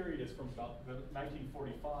this period is from about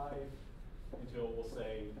 1945 until, we'll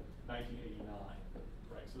say, 1989,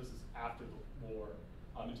 right? So this is after the war,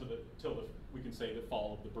 until we can say the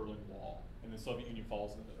fall of the Berlin Wall, and the Soviet Union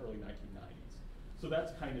falls in the early 1990s. So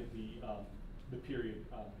that's kind of the period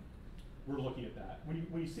we're looking at that.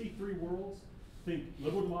 When you see three worlds, think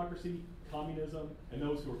liberal democracy, communism, and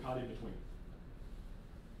those who are caught in between.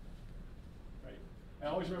 Right? And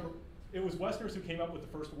I always remember, it was Westerners who came up with the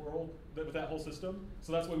first world, with that whole system,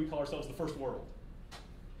 so that's why we call ourselves the first world.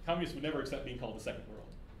 Communists would never accept being called the second world,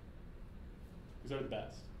 because they're the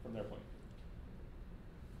best, from their point of view.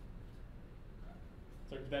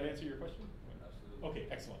 So did that answer your question? Absolutely. Okay,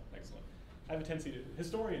 excellent, excellent. I have a tendency to,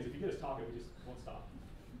 historians, if you get us talking, we just won't stop.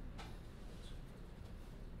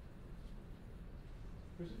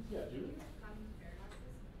 Questions? Yeah, Julie? Common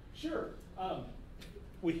paradoxes? Sure.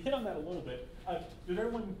 We hit on that a little bit. Did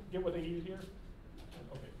everyone get what they needed here?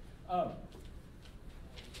 Okay.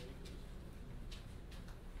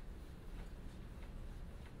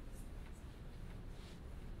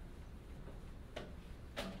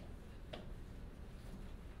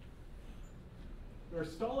 Where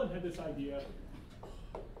Stalin had this idea,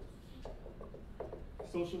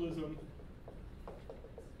 socialism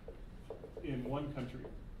in one country.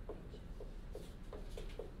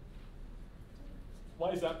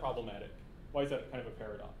 Why is that problematic? Why is that kind of a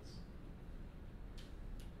paradox?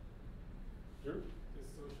 Sure? Because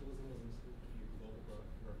socialism was intended to be a global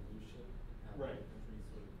revolution, and Right. countries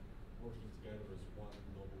sort of working together as one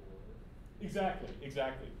global order. Exactly,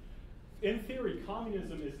 exactly. In theory,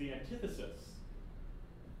 communism is the antithesis,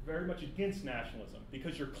 very much against nationalism,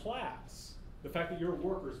 because your class, the fact that you're a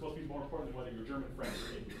worker, is supposed to be more important than whether you're German, French,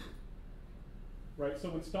 or Indian. Right? So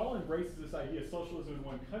when Stalin embraces this idea of socialism in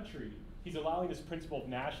one country, he's allowing this principle of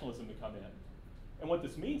nationalism to come in. And what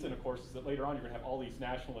this means, then, of course, is that later on you're going to have all these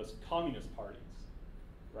nationalist communist parties.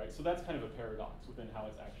 Right? So that's kind of a paradox within how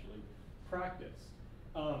it's actually practiced.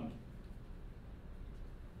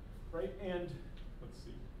 Right? And let's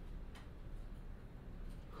see.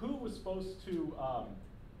 who was supposed to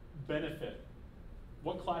benefit?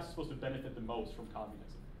 What class is supposed to benefit the most from communism?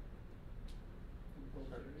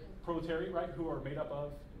 Proletariat, right? Who are made up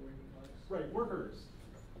of? Working class. Right, workers.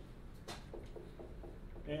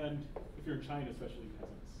 And if you're in China, especially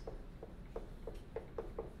peasants.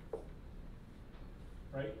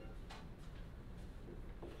 Right?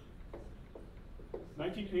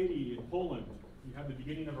 1980 in Poland, you have the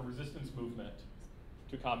beginning of a resistance movement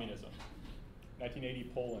to communism.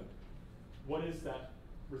 1980 Poland. What is that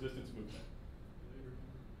resistance movement?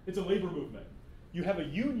 It's a labor movement. You have a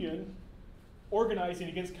union organizing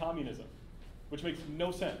against communism, which makes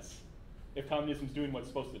no sense if communism is doing what it's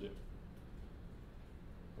supposed to do.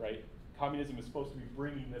 Right? Communism is supposed to be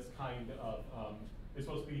bringing this kind of, is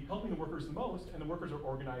supposed to be helping the workers the most, and the workers are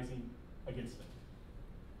organizing against it.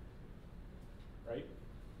 Right?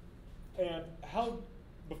 And how,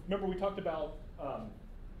 remember we talked about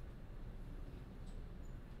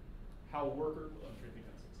how workers, I'm trying to think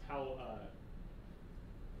of this,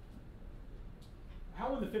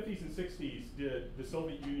 how in the 50s and 60s did the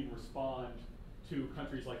Soviet Union respond to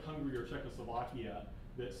countries like Hungary or Czechoslovakia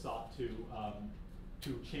that sought to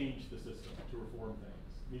change the system, to reform things?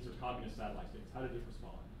 These are communist satellite states. How did it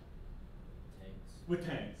respond? Tanks. With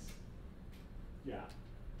tanks. Yeah.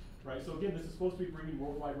 Right, so again, this is supposed to be bringing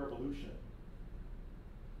worldwide revolution,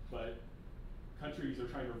 but countries are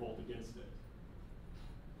trying to revolt against it.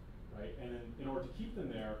 Right, and in order to keep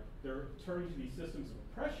them there, they're turning to these systems of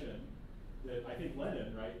oppression that I think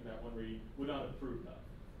Lenin, right, in that one read, would not have approved of.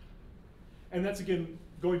 And that's, again,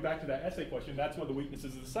 going back to that essay question, that's one of the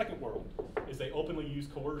weaknesses of the Second World, is they openly use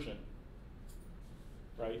coercion.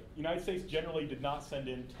 Right? The United States generally did not send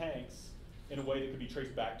in tanks in a way that could be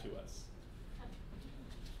traced back to us.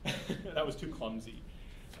 That was too clumsy.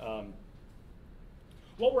 While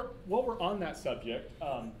we're on that subject,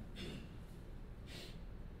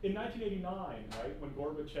 in 1989, right, when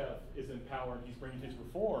Gorbachev is in power and he's bringing his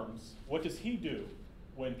reforms, what does he do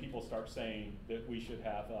when people start saying that we should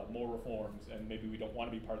have more reforms and maybe we don't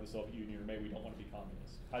want to be part of the Soviet Union or maybe we don't want to be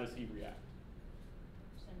communist? How does he react?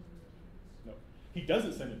 Sends in the tanks. No, he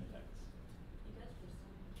doesn't send in the tanks. He does for some.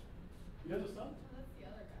 He does with some. Oh, that's the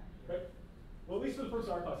other guy. Right? Well, at least for the first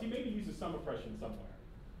art class, he maybe uses some oppression somewhere.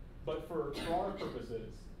 But for our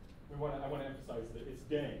purposes, I want to emphasize that it's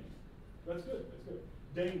Deng. That's good. That's good.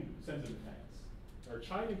 Deng sends in the tanks. Or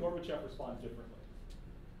China and Gorbachev respond differently.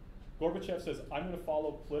 Gorbachev says, I'm going to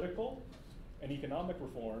follow political and economic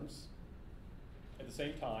reforms. At the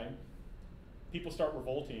same time, people start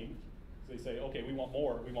revolting. So they say, okay, we want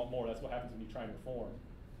more, we want more. That's what happens when you try and reform.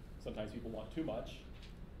 Sometimes people want too much.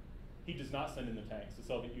 He does not send in the tanks. The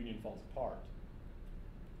Soviet Union falls apart.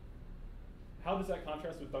 How does that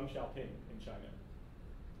contrast with Deng Xiaoping in China?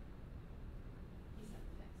 He sent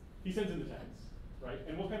the text. He sends in the tanks, right?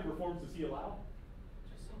 And what kind of reforms does he allow?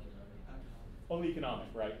 Just economic. Only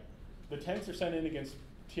economic, right? The tanks are sent in against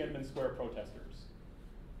Tiananmen Square protesters,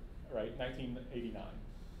 right? 1989.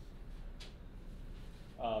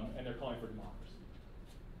 And they're calling for democracy.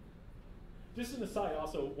 Just an aside,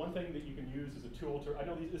 also, one thing that you can use as a tool to, I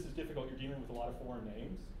know this is difficult, you're dealing with a lot of foreign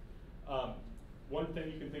names. One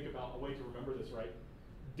thing you can think about, a way to remember this, right?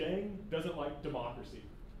 Deng doesn't like democracy.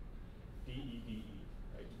 D-E-D-E,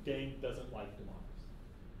 right? Deng doesn't like democracy.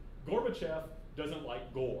 Gorbachev doesn't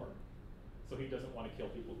like gore. So he doesn't want to kill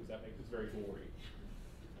people because that makes it very gory.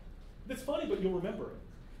 That's funny, but you'll remember it.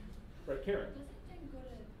 Right, Karen? Doesn't Deng go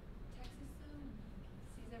to Texas though and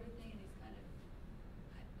sees everything and he's kind of,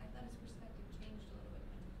 I thought his perspective changed a little bit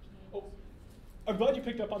when he came Oh, I'm glad you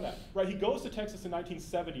picked up on that. Right, he goes to Texas in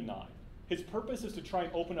 1979. His purpose is to try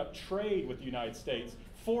and open up trade with the United States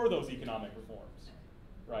for those economic reforms,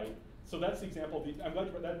 right? So that's the example. I'm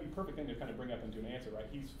glad that'd be a perfect thing to kind of bring up into an answer, right?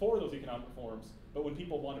 He's for those economic reforms, but when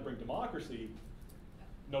people want to bring democracy,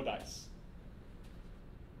 no dice.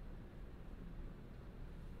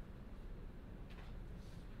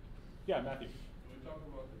 Yeah, Matthew. Can we talk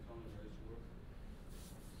about the common race war?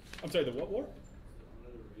 I'm sorry, the what war?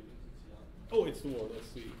 Under the ratings, it's young. Oh, it's the war. Let's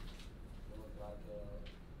see. Someone got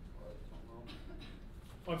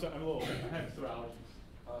Oh, I'm sorry, I'm a little, I had some allergies.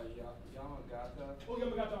 Yamagata. Oh,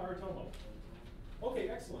 Yamagata Aritomo. Okay,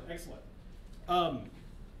 excellent, excellent.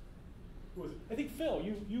 Who was it? I think Phil,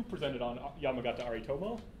 you presented on Yamagata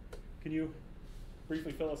Aritomo. Can you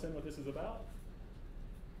briefly fill us in what this is about?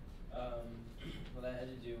 Well, that had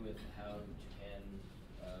to do with how Japan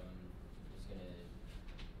was going to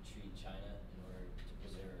treat China in order to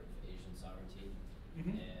preserve Asian sovereignty.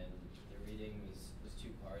 Mhm. And the reading was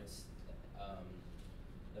two parts.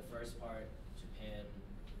 The first part, Japan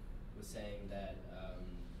was saying that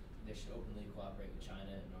they should openly cooperate with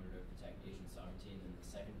China in order to protect Asian sovereignty. And then the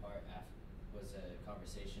second part was a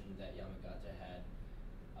conversation that Yamagata had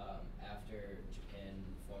after Japan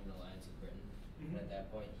formed an alliance with Britain. Mhm. And at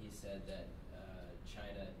that point, he said that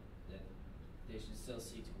China, that they should still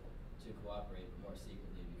seek to cooperate more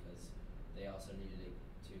secretly because they also needed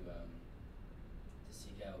to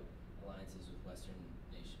seek out alliances with Western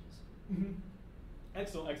nations. Mhm.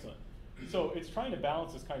 Excellent, excellent. So it's trying to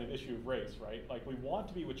balance this kind of issue of race, right? Like we want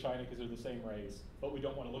to be with China because they're the same race, but we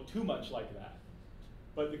don't want to look too much like that.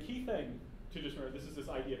 But the key thing to just remember, this is this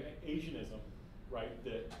idea of Asianism, right?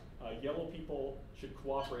 That yellow people should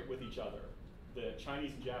cooperate with each other. That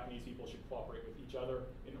Chinese and Japanese people should cooperate with each other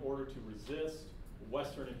in order to resist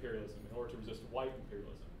Western imperialism, in order to resist white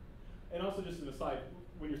imperialism. And also just an aside,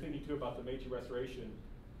 when you're thinking too about the Meiji Restoration,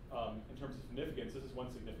 in terms of significance, this is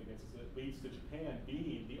one significance, is that it leads to Japan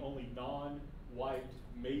being the only non-white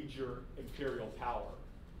major imperial power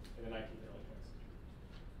in the 19th and early 20th century.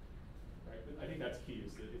 Right? But I think that's key,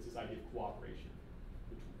 is that it's this idea of cooperation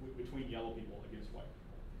between yellow people against white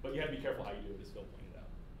people. But you have to be careful how you do it, as Phil pointed out.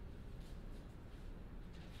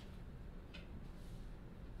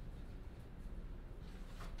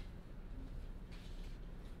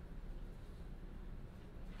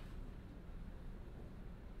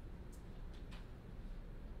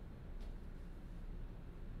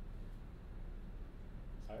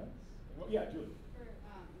 Silence? Well, yeah, Julie. For,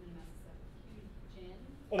 I'm gonna mess this up. Jin.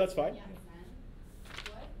 Oh, that's fine. Yat Sen.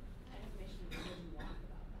 What kind of information would you want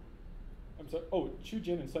about them? I'm sorry. Oh, Chu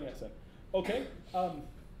Jin and Sun Yat-sen. Okay.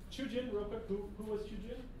 Chu Jin, real quick. Who was Chu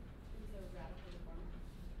Jin? He was a radical reformer.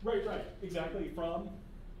 Right, right. Exactly. From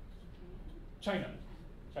China.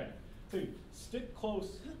 China. So stick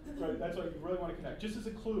close. Right. That's what you really want to connect. Just as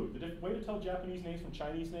a clue, the way to tell Japanese names from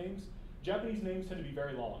Chinese names. Japanese names tend to be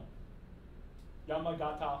very long.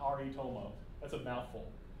 Yamagata Aritomo. That's a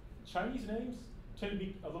mouthful. Chinese names tend to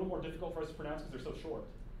be a little more difficult for us to pronounce because they're so short.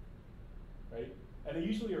 Right? And they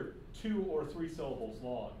usually are 2 or 3 syllables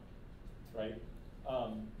long. Right?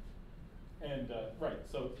 Right,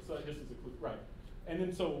 so just as a clue, right. And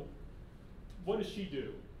then so, what does she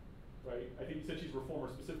do? Right? I think you said she's a reformer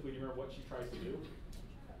specifically. Do you remember what she tries to do?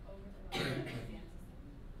 Try to overthrow the exam system.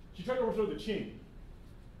 She tried to overthrow the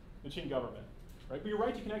Qing government. Right? But you're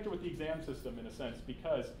right to connect her with the exam system in a sense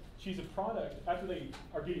because she's a product, after they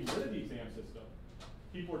are getting rid of the exam system,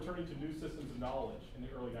 people are turning to new systems of knowledge in the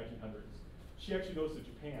early 1900s. She actually goes to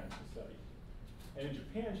Japan to study. And in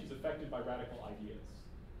Japan, she's affected by radical ideas.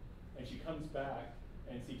 And she comes back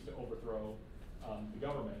and seeks to overthrow the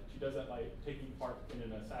government. She does that by taking part in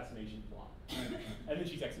an assassination plot. And then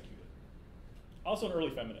she's executed. Also an early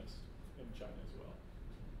feminist in China as well.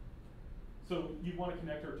 So you want to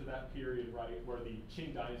connect her to that period, right, where the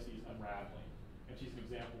Qing dynasty is unraveling. And she's an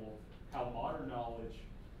example of how modern knowledge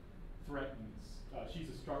threatens. She's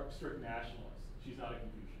a strict nationalist. She's not a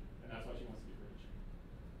Confucian. And that's why she wants to get rid of Qing.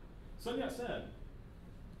 Sun Yat-sen.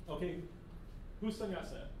 Okay, who's Sun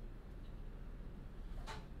Yat-sen?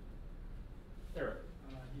 Eric.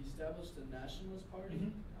 He established the Nationalist Party.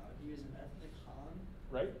 Mhm. He was an ethnic Han.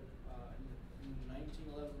 Right? In the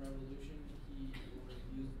 1911 revolution, he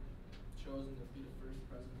was chosen to be the first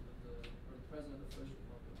president of the First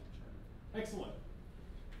Republic of China. Excellent.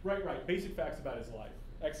 Right, right. Basic facts about his life.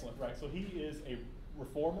 Excellent. Right. So he is a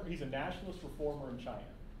reformer. He's a nationalist reformer in China.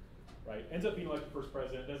 Right. Ends up being elected first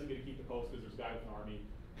president. Doesn't get to keep the post because there's a guy with an army.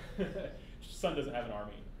 Son doesn't have an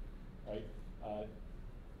army. Right.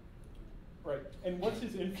 Right. And what's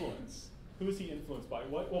his influence? Who is he influenced by?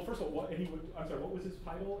 What? Well, first of all, I'm sorry. What was his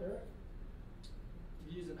title, Eric?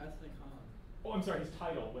 He's an ethnic Han. Oh, I'm sorry. His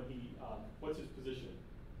title when he. What's his position?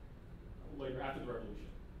 Later after the revolution.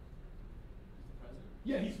 He's the president.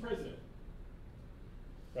 Yeah, he's president.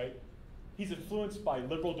 Right? He's influenced by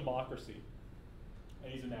liberal democracy,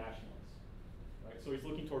 and he's a nationalist. Right? So he's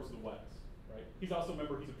looking towards the West. Right? He's also,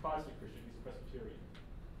 remember, he's a Protestant Christian. He's a Presbyterian.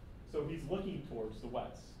 So he's looking towards the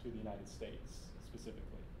West, to the United States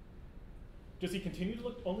specifically. Does he continue to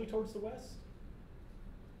look only towards the West?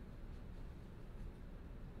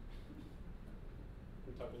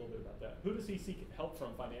 We talked a little bit about that. Who does he seek help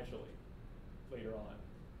from financially later on?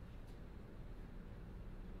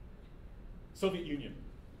 Soviet Union.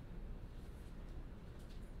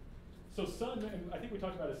 So Sun, and I think we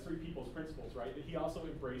talked about his 3 people's principles, right? That he also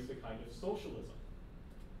embraced a kind of socialism.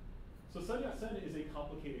 So Sun Yat-sen is a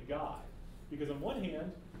complicated guy. Because on one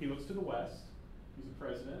hand, he looks to the West. He's a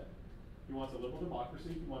president. He wants a liberal democracy.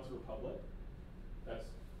 He wants a republic. That's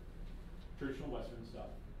traditional Western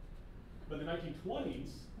stuff. But in the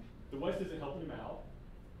 1920s, the West isn't helping him out.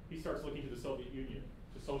 He starts looking to the Soviet Union,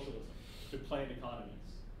 to socialism, to planned economies.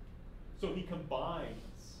 So he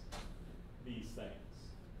combines these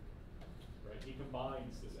things, right? He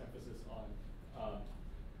combines this emphasis on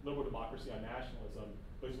liberal democracy, on nationalism,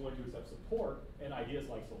 but he's willing to accept support and ideas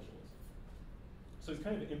like socialism. So he's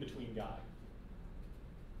kind of an in-between guy.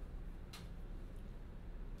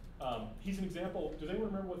 He's an example. Does anyone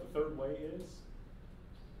remember what the third way is?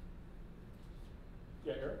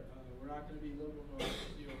 Yeah, Eric? We're not going to be liberal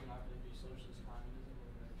democracy, or we're not going to be socialist communism.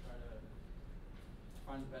 We're going to try to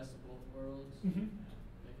find the best of both worlds, Mm-hmm. and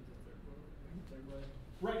make it the third world, third way.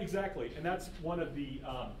 Right, exactly. And that's one of the,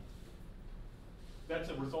 that's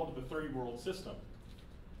a result of the 30-world system,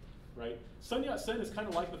 right? Sun Yat-sen is kind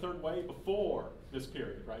of like the third way before this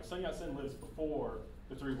period, right? Sun Yat-sen lives before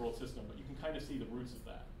the 30-world system, but you can kind of see the roots of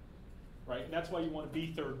that, right? And that's why you want to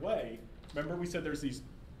be third way. Remember we said there's these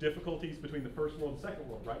difficulties between the first world and second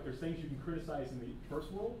world, right? There's things you can criticize in the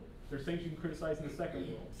first world, there's things you can criticize in the second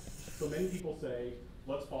world. So many people say,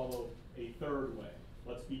 let's follow a third way.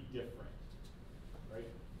 Let's be different, right?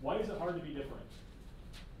 Why is it hard to be different?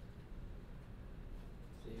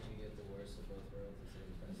 So you can get the worst of both worlds instead of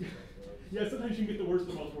the best of both worlds. Yeah, sometimes you can get the worst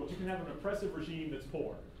of both worlds. You can have an oppressive regime that's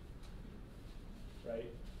poor, right?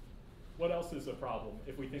 What else is a problem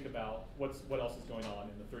if we think about what else is going on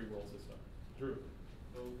in the three-world system? Drew?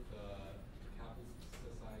 Both capitalist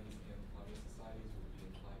societies and communist societies will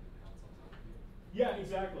be implying to pounce on top of you. Yeah,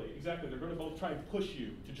 exactly, exactly. They're going to both try and push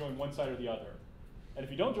you to join one side or the other. And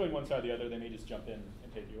if you don't join one side or the other, they may just jump in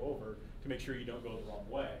and take you over to make sure you don't go the wrong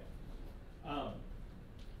way.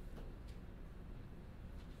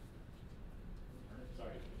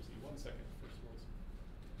 Sorry, just need 1 second. First of all.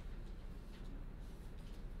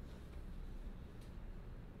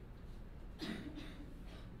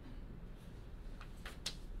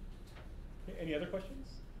 Okay, any other questions?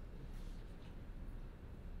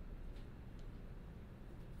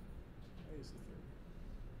 Why is the third?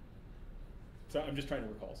 So I'm just trying to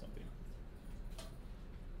recall something.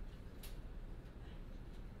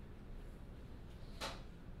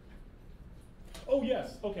 Oh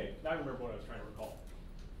yes, okay, now I remember what I was trying to recall.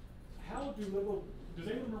 How do liberal, does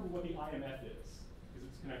anyone remember what the IMF is?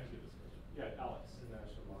 Because it's connected to this question. Yeah, Alex.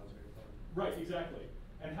 International Monetary Fund. Right, exactly.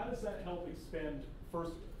 And how does that help expend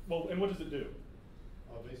first, well, and what does it do?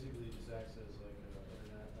 Basically, it just acts as like a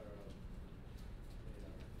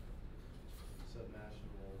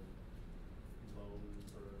subnational loan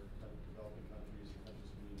for developing countries and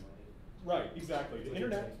countries who need money. Right, exactly. The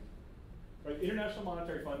It's like International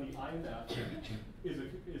Monetary Fund, the IMF, is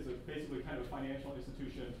basically kind of a financial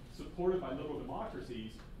institution supported by liberal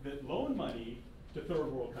democracies that loan money to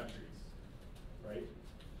third world countries, right?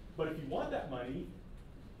 But if you want that money,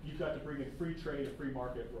 you've got to bring in free trade and free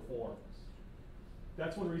market reforms.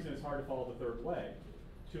 That's one reason it's hard to follow the third way.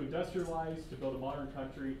 To industrialize, to build a modern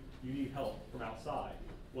country, you need help from outside.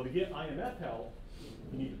 Well, to get IMF help,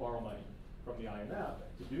 you need to borrow money from the IMF.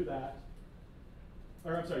 To do that,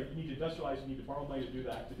 or I'm sorry, you need to industrialize, you need to borrow money to do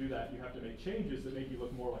that. To do that, you have to make changes that make you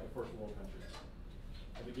look more like a first world country.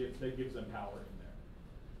 And that gives them power in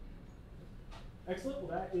there. Excellent, well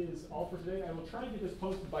that is all for today. I will try and get this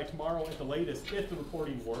posted by tomorrow at the latest if the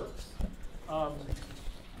recording works.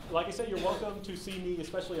 Like I said, you're welcome to see me,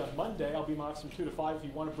 especially on Monday. I'll be in from 2 to 5. If you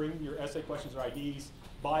want to bring your essay questions or IDs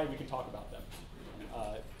by, we can talk about them.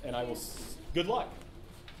 And I will, good luck.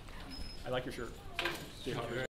 I like your shirt.